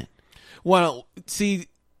means then. Well, see,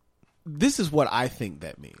 this is what I think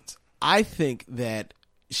that means. I think that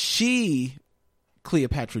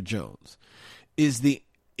Cleopatra Jones,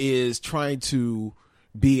 is trying to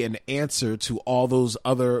be an answer to all those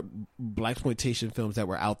other blaxploitation films that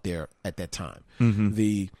were out there at that time. Mm-hmm.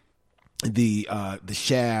 The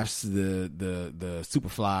Shafts, the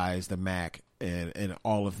Superflies, the Mac, and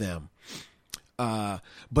all of them.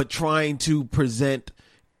 But trying to present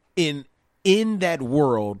in that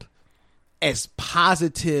world as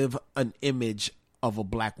positive an image of a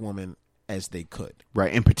black woman as they could.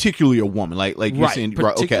 Right, and particularly a woman, like you're saying,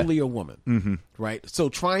 particularly a woman. Mm-hmm. Right, so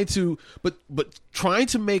trying to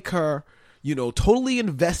make her, totally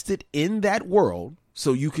invested in that world,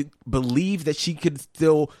 so you could believe that she could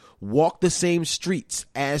still walk the same streets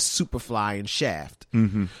as Superfly and Shaft.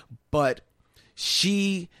 Mm-hmm. But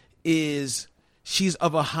she's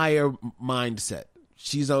of a higher mindset.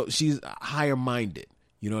 She's higher minded.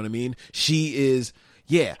 You know what I mean? She is.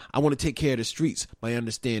 Yeah, I want to take care of the streets, but I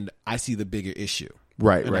understand I see the bigger issue.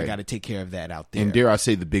 Right, and right. I got to take care of that out there. And dare I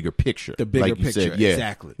say the bigger picture. The bigger like you picture, said. Yeah.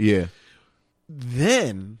 exactly. Yeah.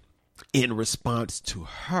 Then, in response to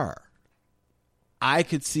her, I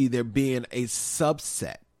could see there being a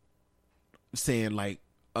subset saying like,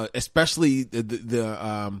 especially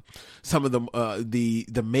the some of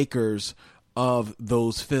the makers of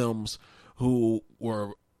those films who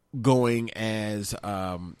were going as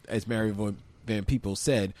Mary Van Peebles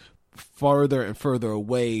said, further and further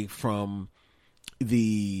away from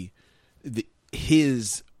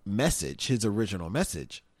his message, his original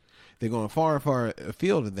message. They're going far and far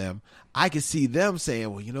afield of them. I could see them saying,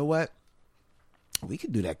 well, you know what? We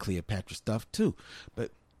can do that Cleopatra stuff too.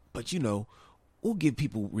 But you know, we'll give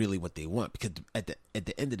people really what they want, because at the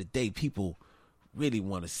end of the day, people really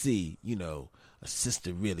want to see, you know, a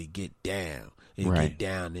sister really get down and get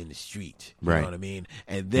down in the street. You know what I mean?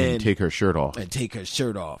 And then take her shirt off.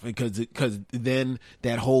 Because then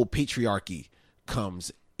that whole patriarchy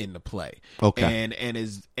comes into play. Okay.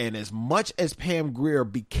 And as much as Pam Grier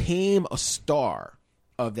became a star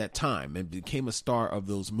of that time and became a star of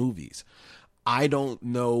those movies, I don't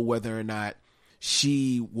know whether or not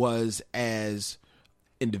she was as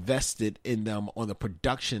invested in them on the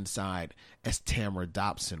production side as Tamara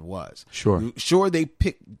Dobson was. Sure, they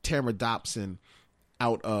picked Tamara Dobson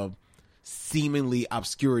out of seemingly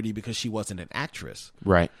obscurity because she wasn't an actress.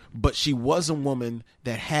 Right. But she was a woman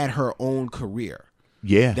that had her own career.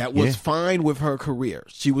 Yeah. That was fine with her career.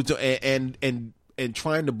 She was and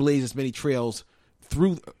trying to blaze as many trails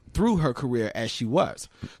through her career as she was.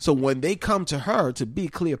 So when they come to her to be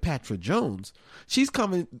Cleopatra Jones, she's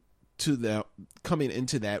coming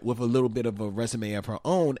into that with a little bit of a resume of her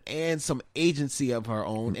own and some agency of her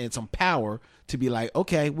own and some power to be like,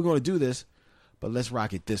 okay, we're going to do this, but let's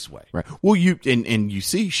rock it this way. Right. Well, you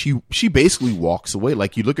see, she basically walks away.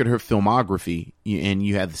 Like, you look at her filmography, and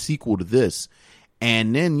you have the sequel to this,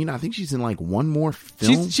 and then, you know, I think she's in like one more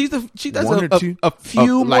film. She does one or two, a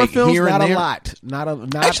few more films, here and not a there. lot. Not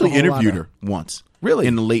I actually a whole interviewed lot. her once. Really?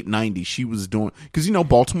 In the late 90s. She was doing, because, you know,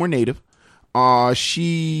 Baltimore native.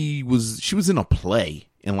 She was in a play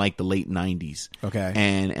in like the late 90s. Okay.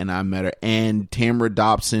 And I met her. And Tamara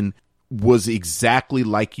Dobson was exactly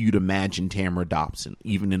like you'd imagine Tamara Dobson,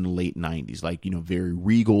 even in the late 90s. Like, you know, very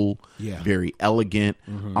regal, very elegant.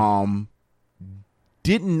 Mm-hmm.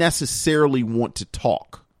 Didn't necessarily want to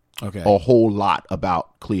talk a whole lot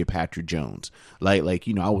about Cleopatra Jones. Like,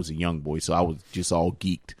 you know, I was a young boy, so I was just all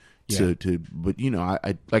geeked but, you know,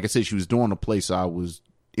 I like I said, she was doing a play, so I was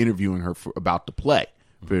interviewing her about the play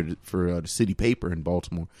for the city paper in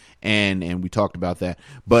Baltimore. And we talked about that.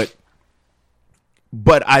 But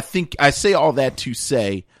I think I say all that to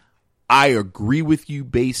say, I agree with you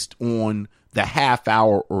based on the half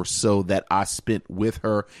hour or so that I spent with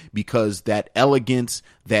her, because that elegance,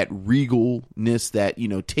 that regalness, that, you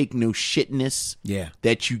know, take no shitness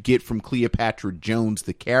that you get from Cleopatra Jones,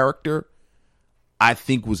 the character, I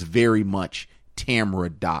think was very much Tamara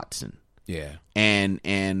Dobson. Yeah. And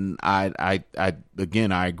I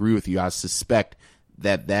again, I agree with you. I suspect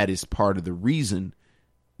that is part of the reason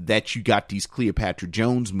that you got these Cleopatra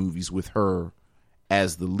Jones movies with her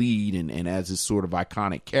as the lead and as this sort of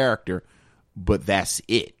iconic character, but that's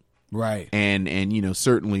it. Right. And you know,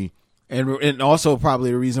 certainly, and also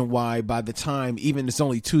probably the reason why by the time, even it's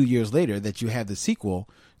only 2 years later that you have the sequel,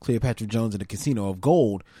 Cleopatra Jones and the Casino of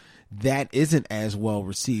Gold, that isn't as well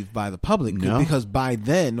received by the public. No. Because by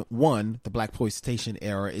then, one, the blaxploitation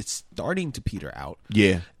era is starting to peter out.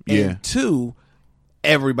 Yeah. And two,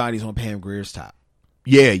 everybody's on Pam Grier's top.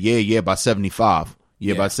 Yeah. By 75.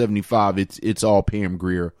 By 75, it's all Pam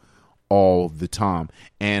Grier all the time.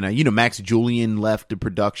 And, you know, Max Julian left the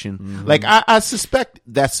production. Mm-hmm. Like, I suspect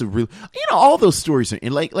that's a real, you know, all those stories are,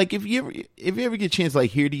 and like if you ever get a chance to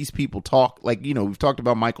like hear these people talk, like, you know, we've talked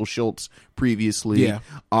about Michael Schultz previously. Yeah.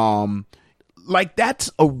 Like,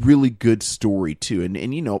 that's a really good story too.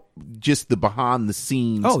 And you know, just the behind the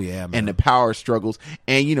scenes and the power struggles.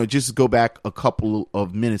 And, you know, just to go back a couple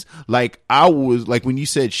of minutes, like, I was like, when you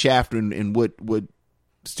said Shaft and what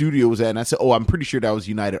studio was at, and I said, oh, I'm pretty sure that was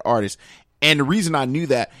United Artists. And the reason I knew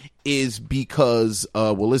that is because,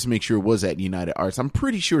 well, let's make sure it was at United Artists. I'm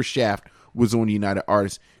pretty sure Shaft was on United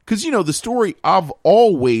Artists, because, you know, the story I've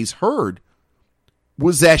always heard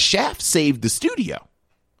was that Shaft saved the studio.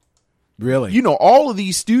 Really? You know, all of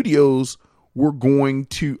these studios were going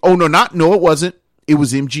to, no, it wasn't. It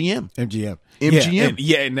was MGM.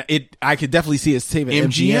 And I could definitely see it saving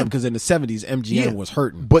MGM, because in the 70s, MGM was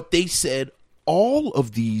hurting. But they said all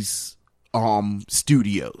of these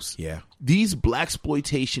studios, these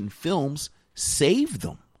blaxploitation films, saved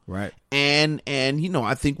them. Right. And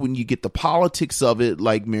I think when you get the politics of it,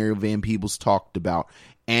 like Mario Van Peebles talked about,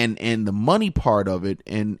 and the money part of it,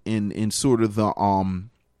 and sort of the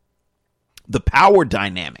power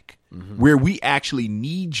dynamic, where we actually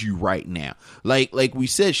need you right now. Like we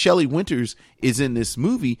said, Shelley Winters is in this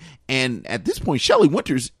movie, and at this point, Shelley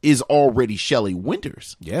Winters is already Shelley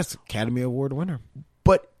Winters. Yes, Academy Award winner.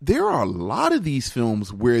 But there are a lot of these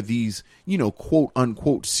films where these, quote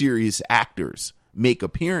unquote serious actors make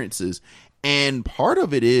appearances, and part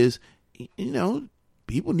of it is,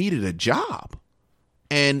 people needed a job,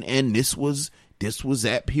 and this was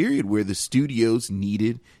that period where the studios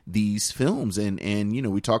needed these films, and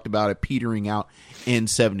we talked about it petering out in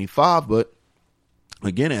 75, but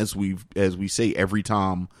again, as we say every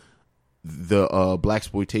time the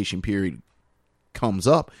blaxploitation period comes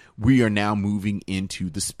up, we are now moving into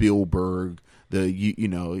the Spielberg,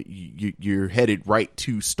 you're headed right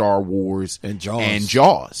to Star Wars and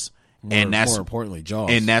Jaws. And that's more importantly Jaws.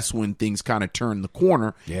 And that's when things kind of turn the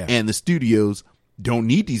corner, and the studios don't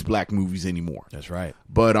need these black movies anymore. That's right.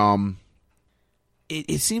 But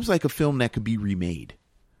it seems like a film that could be remade.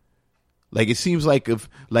 Like, it seems like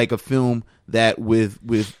a film that with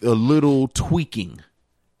a little tweaking,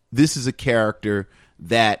 this is a character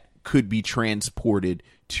that could be transported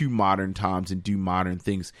to modern times and do modern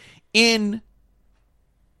things, in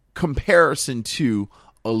comparison to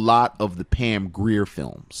a lot of the Pam Grier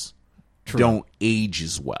films. True. Don't age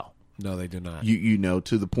as well. No, they do not.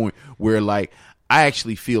 To the point where, like, I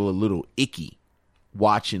actually feel a little icky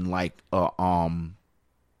watching, like, and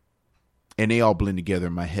they all blend together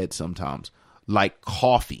in my head sometimes, like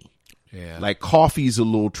Coffee. Yeah. Like, Coffee's a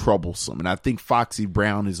little troublesome, and I think Foxy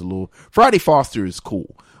Brown is a little. Friday Foster is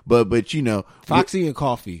cool, but Foxy and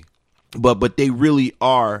Coffee. But they really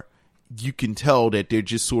are. You can tell that they're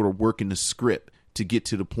just sort of working the script to get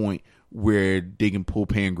to the point where they can pull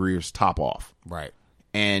Pam Grier's top off. Right.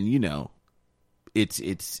 And it's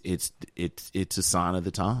a sign of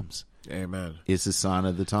the times. Amen. It's a sign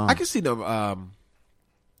of the times. I can see them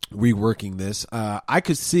reworking this. I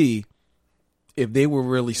could see, if they were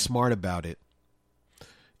really smart about it,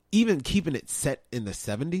 even keeping it set in the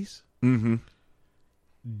 70s,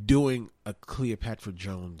 doing a Cleopatra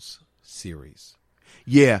Jones series.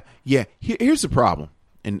 Yeah. Here's the problem,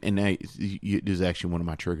 and this is actually one of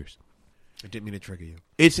my triggers. I didn't mean to trigger you.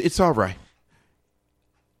 It's all right.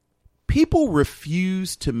 People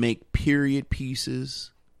refuse to make period pieces.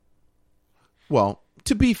 Well,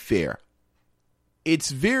 to be fair, it's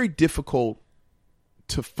very difficult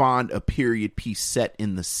to find a period piece set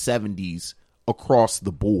in the 70s across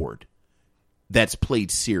the board that's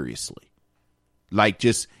played seriously. Like,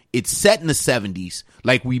 just, it's set in the 70s.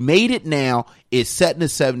 Like, we made it now. It's set in the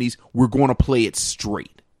 70s. We're going to play it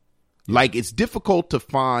straight. Like, it's difficult to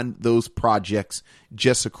find those projects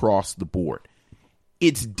just across the board.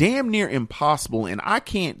 It's damn near impossible, and I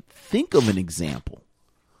can't think of an example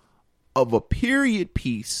of a period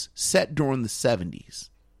piece set during the 70s.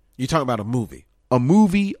 You're talking about a movie,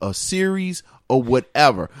 a series, or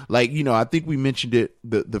whatever. Like, I think we mentioned it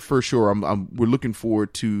the first show. We're looking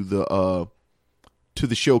forward to the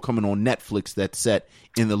show coming on Netflix that's set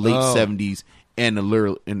in the late 70s and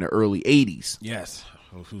in the early 80s. Yes,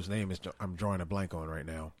 whose name I'm drawing a blank on right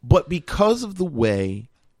now. But because of the way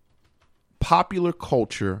popular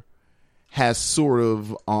culture has sort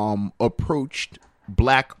of approached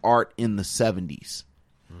black art in the 70s,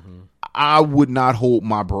 I would not hold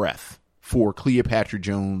my breath for Cleopatra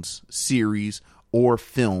Jones series or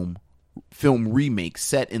film remake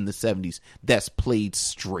set in the 70s that's played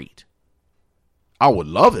straight. I would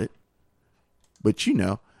love it, but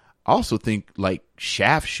I also think, like,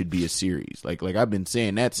 Shaft should be a series. Like I've been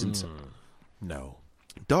saying that since. No.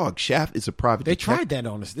 Dog, Shaft is a private They detective. tried that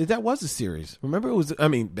on us. That was a series. Remember, it was. I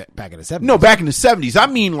mean, back in the 70s. No, back in the 70s. I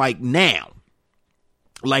mean, like now,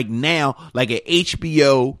 like an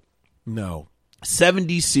HBO. No.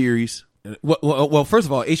 70s series. Well, first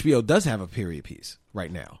of all, HBO does have a period piece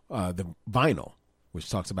right now. The Vinyl, which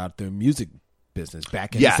talks about the music business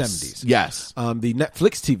back in the 70s. Yes. The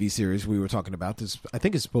Netflix TV series we were talking about, this I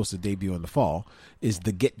think is supposed to debut in the fall, is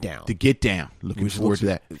The Get Down. The Get Down. Looking forward to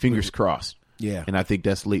that. Fingers crossed. Yeah. And I think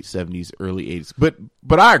that's late 70s, early 80s.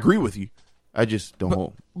 But I agree with you. I just don't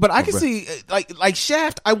hold. But I can see, like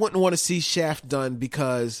Shaft, I wouldn't want to see Shaft done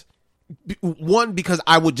because I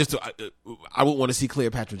would want to see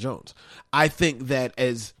Cleopatra Jones. I think that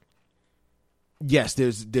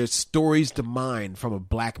there's stories to mine from a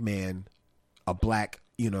black man, a black,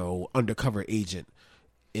 undercover agent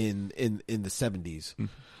in the 70s. Mm-hmm.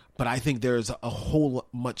 But I think there's a whole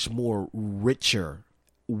much more richer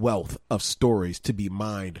wealth of stories to be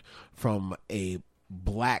mined from a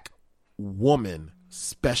black woman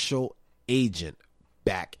special agent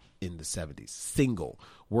back in the 70s, single,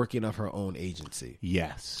 working of her own agency.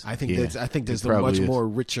 Yes, I think yeah. I think there's It a probably much is. more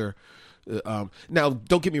richer. Now,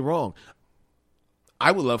 don't get me wrong.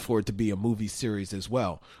 I would love for it to be a movie series as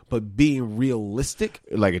well, but being realistic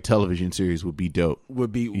Like a television series would be dope.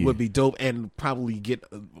 would be dope, and probably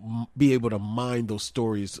be able to mine those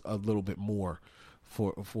stories a little bit more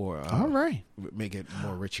for All right. make it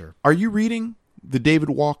more richer. Are you reading the David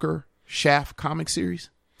Walker Shaft comic series?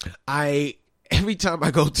 Every time I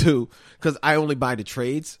go to, because I only buy the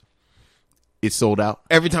trades. It's sold out.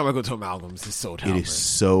 Every time I go to Amalgams, it's sold out. It is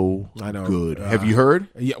so I know. good. Have you heard?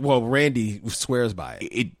 Yeah. Well, Randy swears by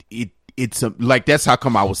it. It's like that's how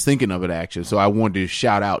come I was thinking of it actually. So I wanted to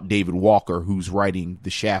shout out David Walker, who's writing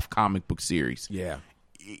the Shaft comic book series. Yeah.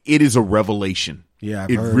 It is a revelation. Yeah,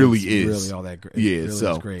 I've it heard really it's is. really all that great. Yeah, It really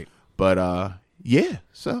so is great. But yeah.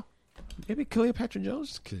 So Maybe Cleopatra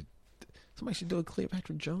Jones could. Somebody should do a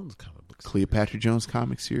Cleopatra Jones comic book. Cleopatra Jones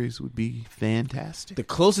comic series would be fantastic. The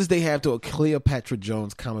closest they have to a Cleopatra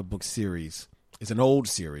Jones comic book series is an old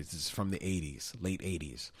series. It's from the 80s, late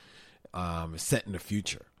 80s. It's set in the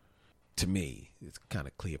future. To me, it's kind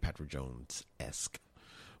of Cleopatra Jones-esque.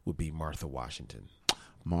 Would be Martha Washington.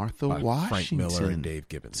 Martha by Washington, Frank Miller and Dave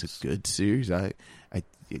Gibbons. It's a good series.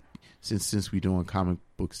 Since we doing comic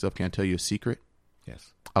book stuff, can I tell you a secret?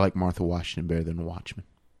 Yes. I like Martha Washington better than The Watchmen.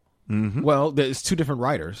 Well, there's two different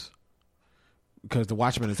writers because The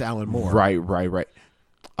Watchmen is Alan Moore. Right.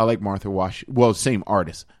 I like Martha Washington. Well, same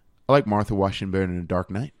artist. I like Martha Washington better than The Dark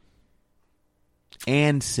Knight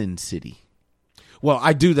and Sin City. Well,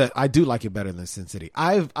 I do like it better than Sin City.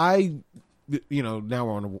 Now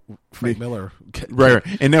we're on a Frank Miller. Right.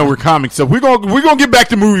 And now we're comics, so we're gonna get back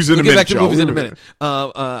to movies in a minute. Get back to y'all. movies in a minute.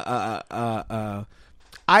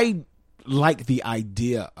 I like the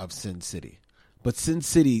idea of Sin City, but Sin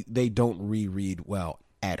City they don't reread well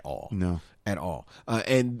at all. No. At all,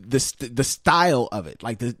 and the style of it,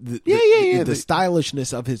 like the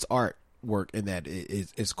stylishness of his artwork in that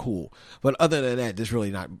is cool. But other than that, there's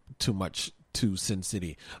really not too much to Sin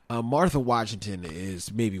City. Martha Washington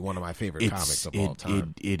is maybe one of my favorite comics of all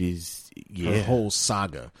time. It is, yeah. Her whole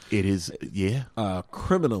saga. It is, yeah.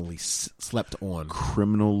 Criminally slept on.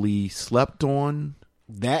 Criminally slept on.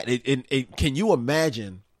 That can you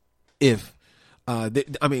imagine if? Don't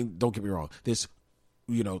get me wrong. There's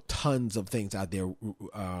tons of things out there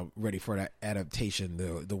ready for that adaptation.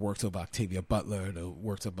 The works of Octavia Butler, the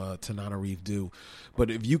works of Tanana Reeve do.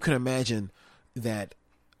 But if you can imagine that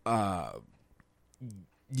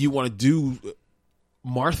you want to do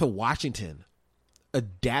Martha Washington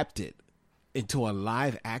adapted into a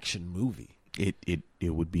live action movie, it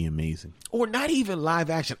would be amazing. or not even live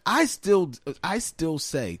action. I still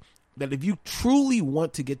say that if you truly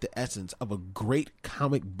want to get the essence of a great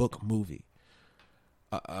comic book movie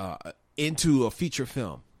into a feature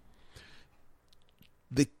film,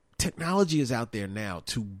 the technology is out there now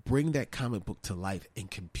to bring that comic book to life in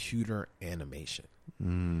computer animation.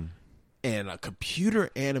 And a computer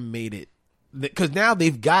animated, because now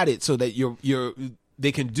they've got it so that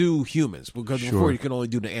they can do humans, because before you could only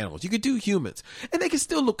do the animals. You could do humans, and they can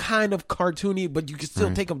still look kind of cartoony, but you can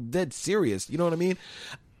still take them dead serious. You know what I mean?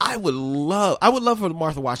 I would love for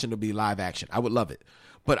Martha Washington to be live action. I would love it,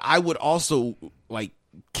 but I would also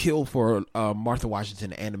kill for a Martha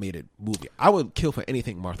Washington animated movie. I would kill for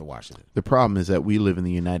anything Martha Washington. The problem is that we live in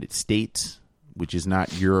the United States, which is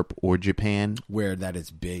not Europe or Japan, where that is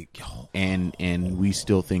big, and we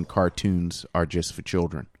still think cartoons are just for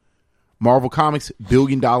children. Marvel Comics, $1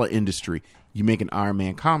 billion industry. You make an Iron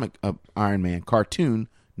Man comic, Iron Man cartoon,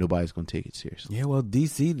 nobody's going to take it seriously. Yeah, well,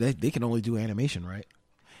 DC they can only do animation, right?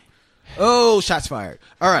 Oh, shots fired!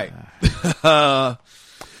 All right.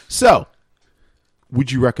 So,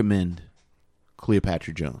 would you recommend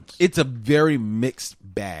Cleopatra Jones? It's a very mixed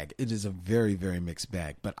bag. It is a very, very mixed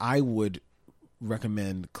bag. But I would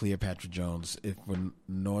recommend Cleopatra Jones if for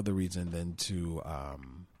no other reason than to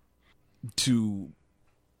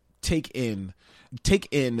take in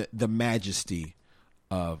the majesty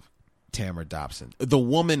of Tamara Dobson, the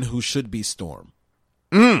woman who should be Storm.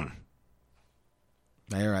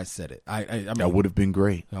 There, I said it. I mean, That would have been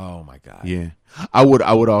great. Oh my God. Yeah, I would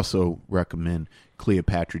also recommend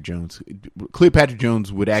Cleopatra Jones. Cleopatra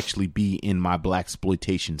Jones would actually be in my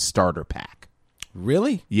blaxploitation starter pack.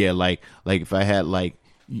 Really? Yeah, like if I had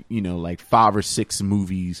 5 or 6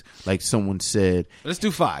 movies, like someone said. Let's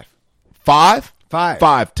do 5. 5? 5.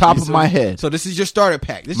 5. Top of my head. So this is your starter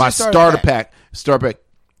pack. This is my your starter pack. Starter pack.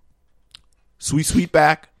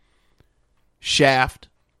 Sweetback. Shaft.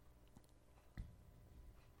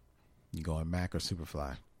 You going Mac or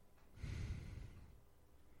Superfly?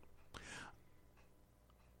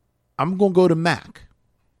 I'm going to go to Mac.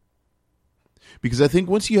 Because I think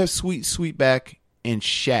once you have Sweetback and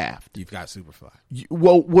Shaft, you've got Superfly.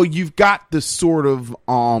 Well, you've got the sort of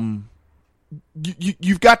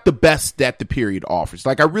you've got the best that the period offers.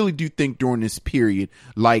 Like, I really do think during this period,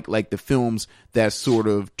 like the films that sort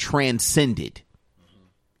of transcended,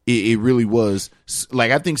 it really was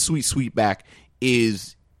like, I think Sweetback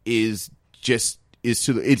it's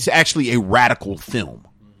actually a radical film.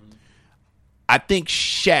 I think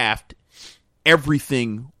Shaft,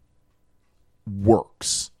 everything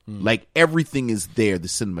works. Like, everything is there. The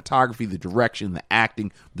cinematography, the direction, the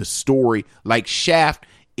acting, the story. Like, Shaft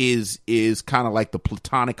is kind of like the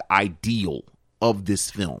platonic ideal of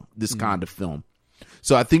this film, this kind of film.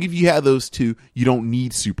 So I think if you have those two, you don't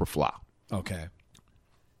need Superfly. Okay.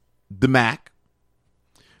 The Mac.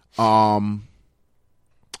 I'm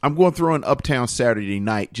going to throw in Uptown Saturday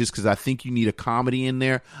Night just because I think you need a comedy in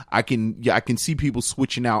there. I can see people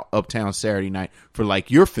switching out Uptown Saturday Night for,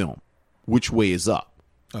 like, your film, Which Way Is Up.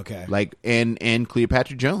 Okay. Like, and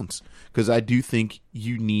Cleopatra Jones, because I do think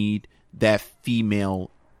you need that female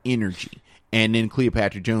energy. And then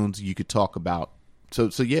Cleopatra Jones, you could talk about. So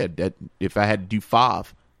yeah, that if I had to do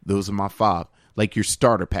 5, those are my 5. Like your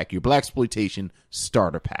starter pack, your blaxploitation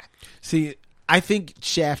starter pack. See, I think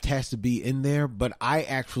Shaft has to be in there, but I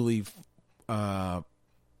actually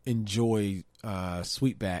enjoy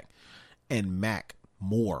Sweetback and Mac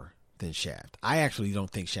more than Shaft. I actually don't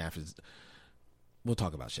think Shaft is. We'll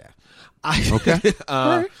talk about Shaft. Okay.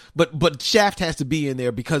 Right. But Shaft has to be in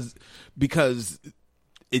there because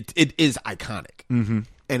it is iconic. Mm-hmm.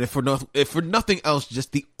 And if for nothing else,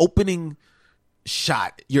 just the opening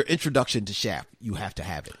shot, your introduction to Shaft, you have to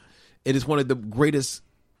have it. It is one of the greatest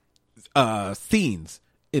scenes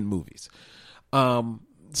in movies.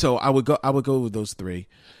 So I would go with those 3.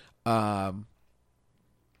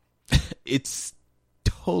 It's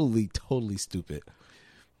totally stupid.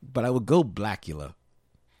 But I would go Blackula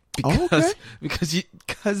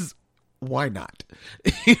because why not?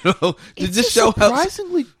 You know, it's just a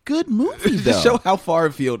surprisingly good movie, though. To show how far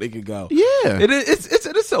afield it could go. Yeah, it's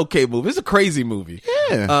an okay movie. It's a crazy movie.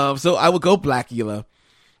 Yeah. So I would go Blackula,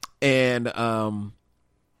 and I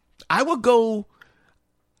would go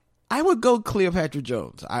Cleopatra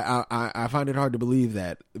Jones. I find it hard to believe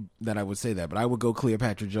that I would say that, but I would go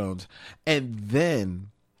Cleopatra Jones, and then.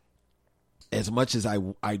 As much as I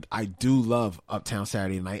do love Uptown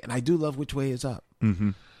Saturday Night, and I do love Which Way Is Up,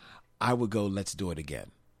 I would go Let's Do It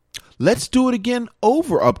Again. Let's Do It Again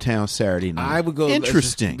over Uptown Saturday Night. I would go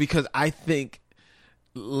interesting because I think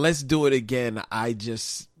Let's Do It Again. I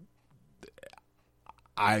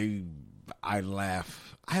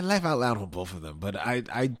laugh out loud on both of them, but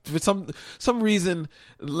I for some reason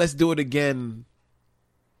Let's Do It Again.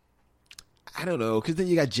 I don't know, because then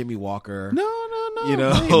you got Jimmy Walker. No. You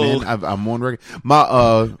know, hey, man, I'm on record.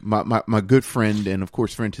 My good friend, and of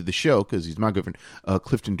course friend to the show, because he's my good friend,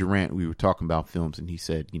 Clifton Durant. We were talking about films, and he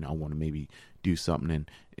said, I want to maybe do something,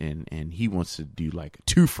 and he wants to do like a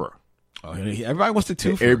twofer. Oh, everybody wants to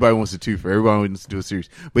twofer. Everybody wants to twofer. Everybody wants to do a series,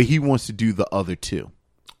 but he wants to do the other 2.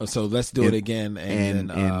 So Let's Do It Again,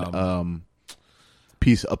 and a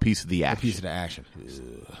piece of the action. A piece of the action.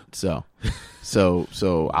 So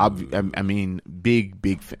I mean, big.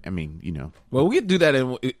 I mean, Well, we can do that.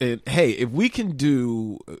 And hey, if we can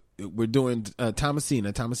do, we're doing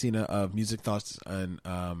Thomasina of Music Thoughts and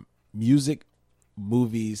Music,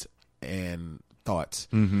 Movies, and Thoughts.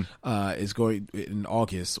 Is going in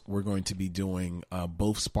August. We're going to be doing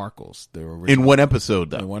both Sparkles. In one episode,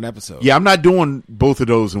 though. In one episode. Yeah, I'm not doing both of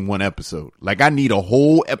those in one episode. Like, I need a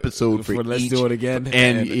whole episode for Let's each. Do It Again.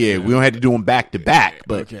 And we don't have to do them back to back.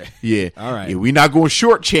 But okay. Yeah, all right. Yeah, we're not going to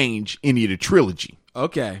shortchange any of the trilogy.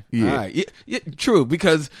 Okay, yeah. All right. Yeah, true.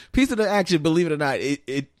 Because Piece of the Action, believe it or not,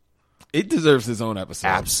 it deserves its own episode.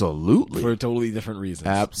 Absolutely, for totally different reasons.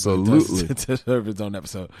 Absolutely, it deserves its own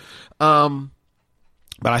episode.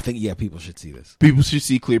 But I think, people should see this. People should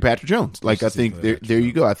see Cleopatra Jones. Like, I think there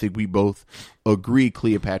you go. I think we both agree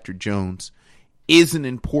Cleopatra Jones is an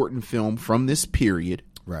important film from this period.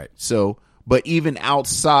 Right. So, but even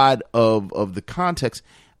outside of the context,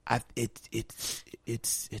 it's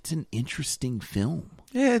an interesting film.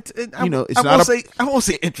 Yeah, I won't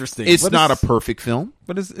say interesting. It's not a perfect film,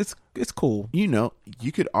 but it's cool. You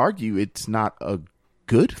could argue it's not a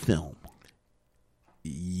good film.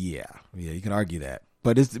 Yeah, you can argue that.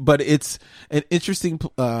 But it's an interesting.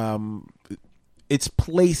 Its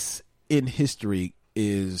place in history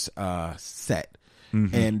is set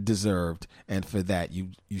and deserved, and for that you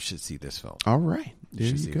should see this film. All right, there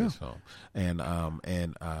you go. This film. And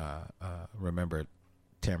remember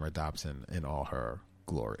Tamara Dobson in all her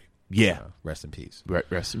glory. Yeah. Rest in peace.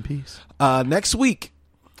 Rest in peace. Next week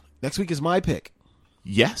is my pick.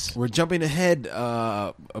 Yes. We're jumping ahead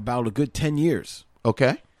about a good 10 years.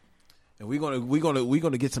 Okay. And we're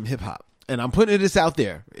gonna get some hip hop. And I'm putting this out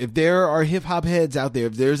there. If there are hip hop heads out there,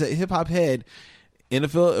 if there's a hip hop head in a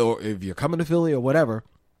Philly, or if you're coming to Philly or whatever,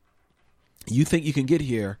 you think you can get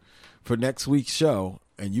here for next week's show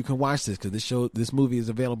and you can watch this because this movie is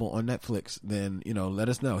available on Netflix, then, let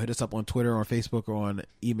us know. Hit us up on Twitter or Facebook or on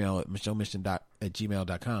email at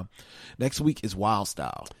michellemission@gmail.com. Next week is Wild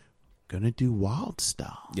Style. Gonna do Wild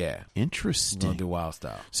Style. Yeah. Interesting. Gonna do Wild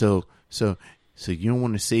Style. So you don't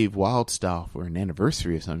want to save Wild Style for an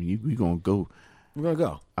anniversary or something. We're gonna go. We're gonna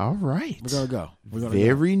go. All right. We're gonna go.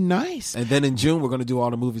 Very nice. And then in June we're gonna do all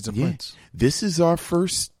the movies of Prince. This is our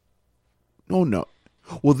first. Oh no.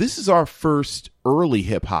 Well, this is our first early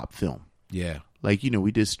hip hop film. Yeah. Like,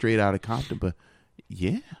 we did Straight Outta Compton, but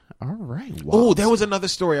yeah. All right. Oh, there was another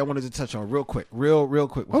story I wanted to touch on real quick before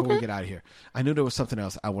we get out of here. I knew there was something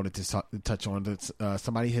else I wanted to touch on. That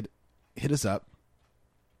somebody hit us up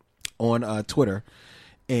on Twitter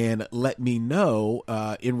and let me know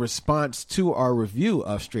in response to our review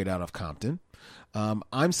of Straight Outta Compton.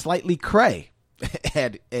 I'm slightly cray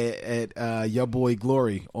at your boy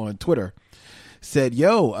Glory on Twitter. Said,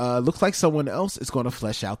 looks like someone else is going to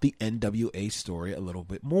flesh out the NWA story a little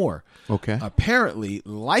bit more. Okay. Apparently,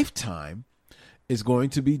 Lifetime is going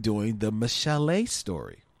to be doing the Michel'le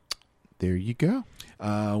story. There you go.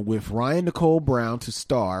 With Ryan Nicole Brown to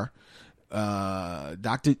star. Dr.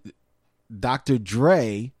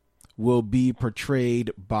 Dre will be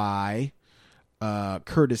portrayed by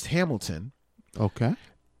Curtis Hamilton. Okay.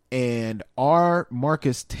 And R.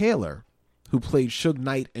 Marcus Taylor, who played Suge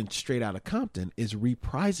Knight in Straight Outta Compton, is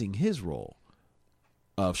reprising his role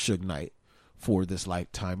of Suge Knight for this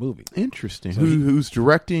Lifetime movie. Interesting. So who's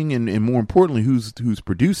directing and more importantly, who's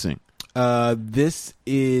producing? This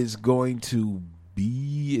is going to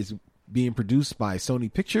is being produced by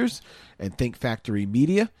Sony Pictures and Think Factory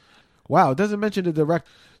Media. Wow, it doesn't mention the director.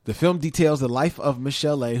 The film details the life of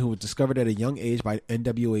Michel'le, who was discovered at a young age by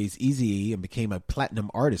NWA's Eazy-E and became a platinum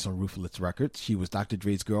artist on Ruthless Records. She was Dr.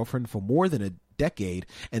 Dre's girlfriend for more than a decade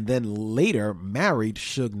and then later married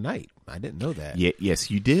Suge Knight. I didn't know that. Yeah, yes,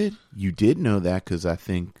 you did. You did know that because I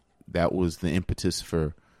think that was the impetus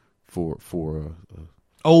for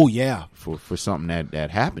oh yeah, for something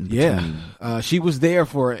that happened. Yeah, she was there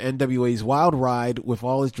for NWA's wild ride with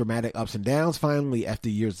all its dramatic ups and downs. Finally, after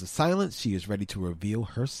years of silence, she is ready to reveal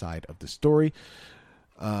her side of the story.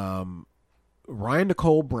 Ryan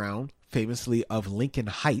Nicole Brown, famously of Lincoln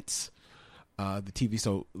Heights, the TV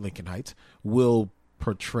show Lincoln Heights, will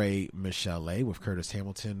portray Michel'le with Curtis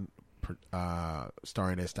Hamilton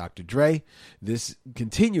starring as Dr. Dre. This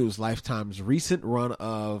continues Lifetime's recent run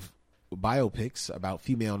of biopics about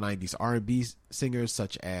female 90s R&B singers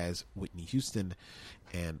such as Whitney Houston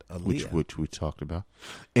and Aaliyah, which we talked about,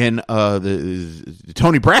 and the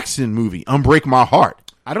Tony Braxton movie Unbreak My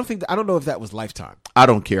Heart. I don't know if that was Lifetime. I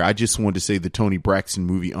don't care. I just wanted to say the Tony Braxton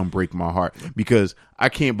movie Unbreak My Heart because I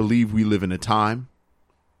can't believe we live in a time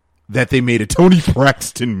that they made a Tony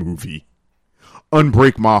Braxton movie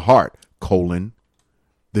Unbreak My Heart,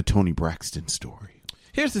 the Tony Braxton story.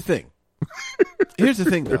 Here's the thing.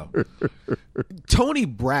 Though. Tony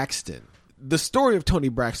Braxton, the story of Tony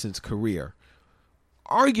Braxton's career,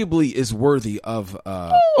 arguably is worthy of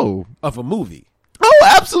a movie.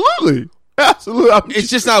 Oh, absolutely. Absolutely. It's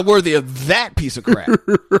just not worthy of that piece of crap.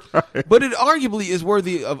 Right. But it arguably is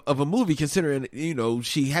worthy of a movie considering,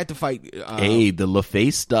 she had to fight. The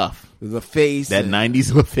LaFace stuff. LaFace. That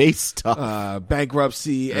 90s LaFace stuff.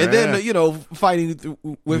 Bankruptcy. And then, fighting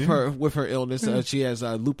with her illness. She has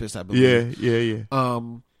lupus, I believe. Yeah.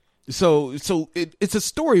 So it's a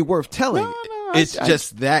story worth telling. No,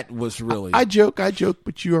 that was really. I joke,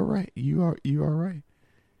 but you are right. You are right.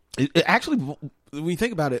 It actually, when you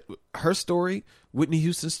think about it, her story, Whitney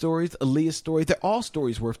Houston's stories, Aaliyah's story, they're all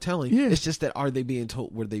stories worth telling. Yeah. It's just that were they being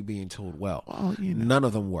told well? Well, none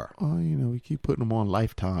of them were. Oh, we keep putting them on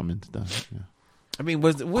Lifetime and stuff. Yeah. I mean,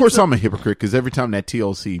 of course I'm a hypocrite because every time that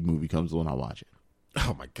TLC movie comes on, I watch it.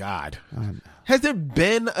 Oh my God. Has there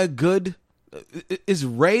been a good, is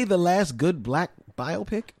Ray the last good black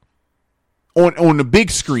biopic? On the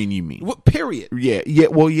big screen, you mean? What, period. Yeah.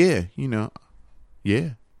 Well, yeah, yeah.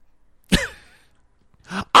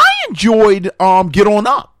 I enjoyed Get On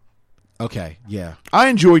Up. Okay, yeah. I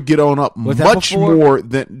enjoyed Get On Up much more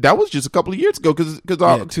than that was just a couple of years ago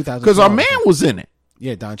because our man was in it.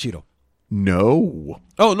 Yeah, Don Cheadle. No.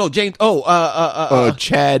 Oh no, James. Chadwick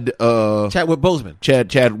Boseman.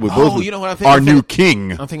 Chadwick Boseman. Oh, you know what I'm thinking? Our new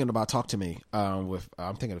king. I'm thinking about Talk to Me. I'm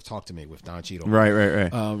thinking of Talk to Me with Don Cheadle. Right.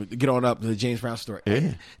 Get on up the James Brown story.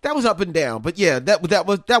 Yeah. That was up and down, but yeah, that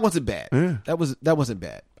wasn't bad. Yeah. That wasn't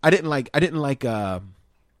bad. I didn't like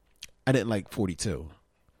 42.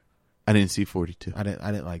 I didn't see 42. I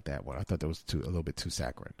didn't like that one. I thought that was a little bit too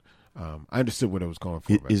saccharine. I understood what it was going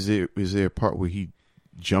for. Is there a part where he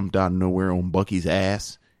jumped out of nowhere on Bucky's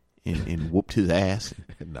ass and whooped his ass?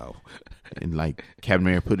 No. And like Captain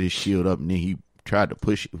America put his shield up and then he tried to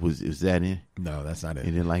push it. Is that it? No, that's not it.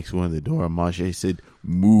 And then like one of the Dora Milaje said,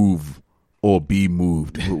 "Move or be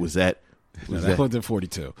moved." What was that? That wasn't in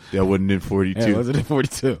 42. That wasn't in 42. Yeah, it wasn't in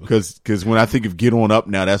 42. Because when I think of Get On Up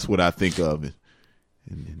now, that's what I think of.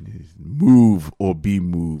 And move or be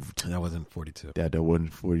moved. That wasn't 42. That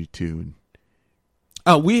wasn't 42.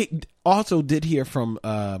 We also did hear from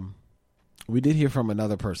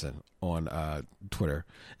another person on Twitter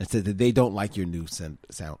and said that they don't like your new send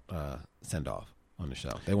off on the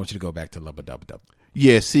show. They want you to go back to Lubba Dubba Dub.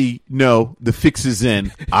 Yeah, see, no, the fix is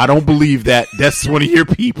in. I don't believe that. That's one of your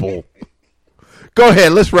people. Go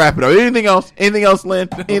ahead, let's wrap it up. Anything else? Anything else, Lynn?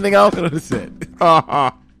 Anything else? That's it.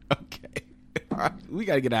 Okay. All right, we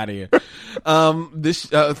got to get out of here.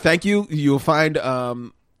 Thank you. You'll find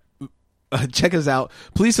check us out.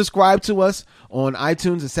 Please subscribe to us on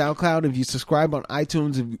iTunes and SoundCloud. If you subscribe on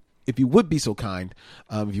iTunes, if you would be so kind,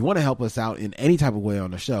 if you want to help us out in any type of way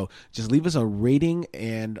on the show, just leave us a rating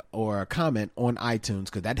or a comment on iTunes,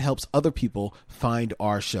 because that helps other people find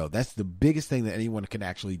our show. That's the biggest thing that anyone can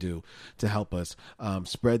actually do to help us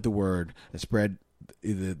spread the word and spread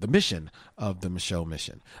the mission of the Micheaux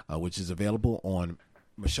Mission, which is available on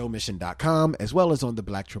MicheauxMission.com as well as on the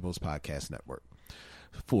Black Tribbles Podcast Network.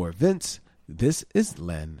 For Vince, this is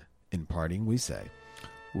Len. In parting, we say,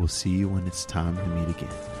 we'll see you when it's time to meet again.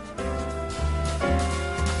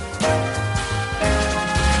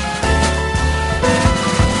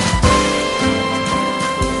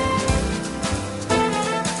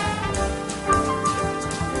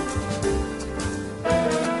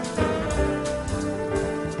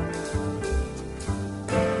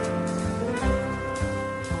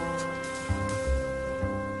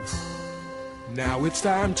 Now it's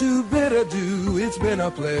time to bid adieu. It's been a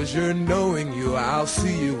pleasure knowing you. I'll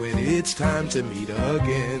see you when it's time to meet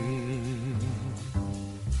again.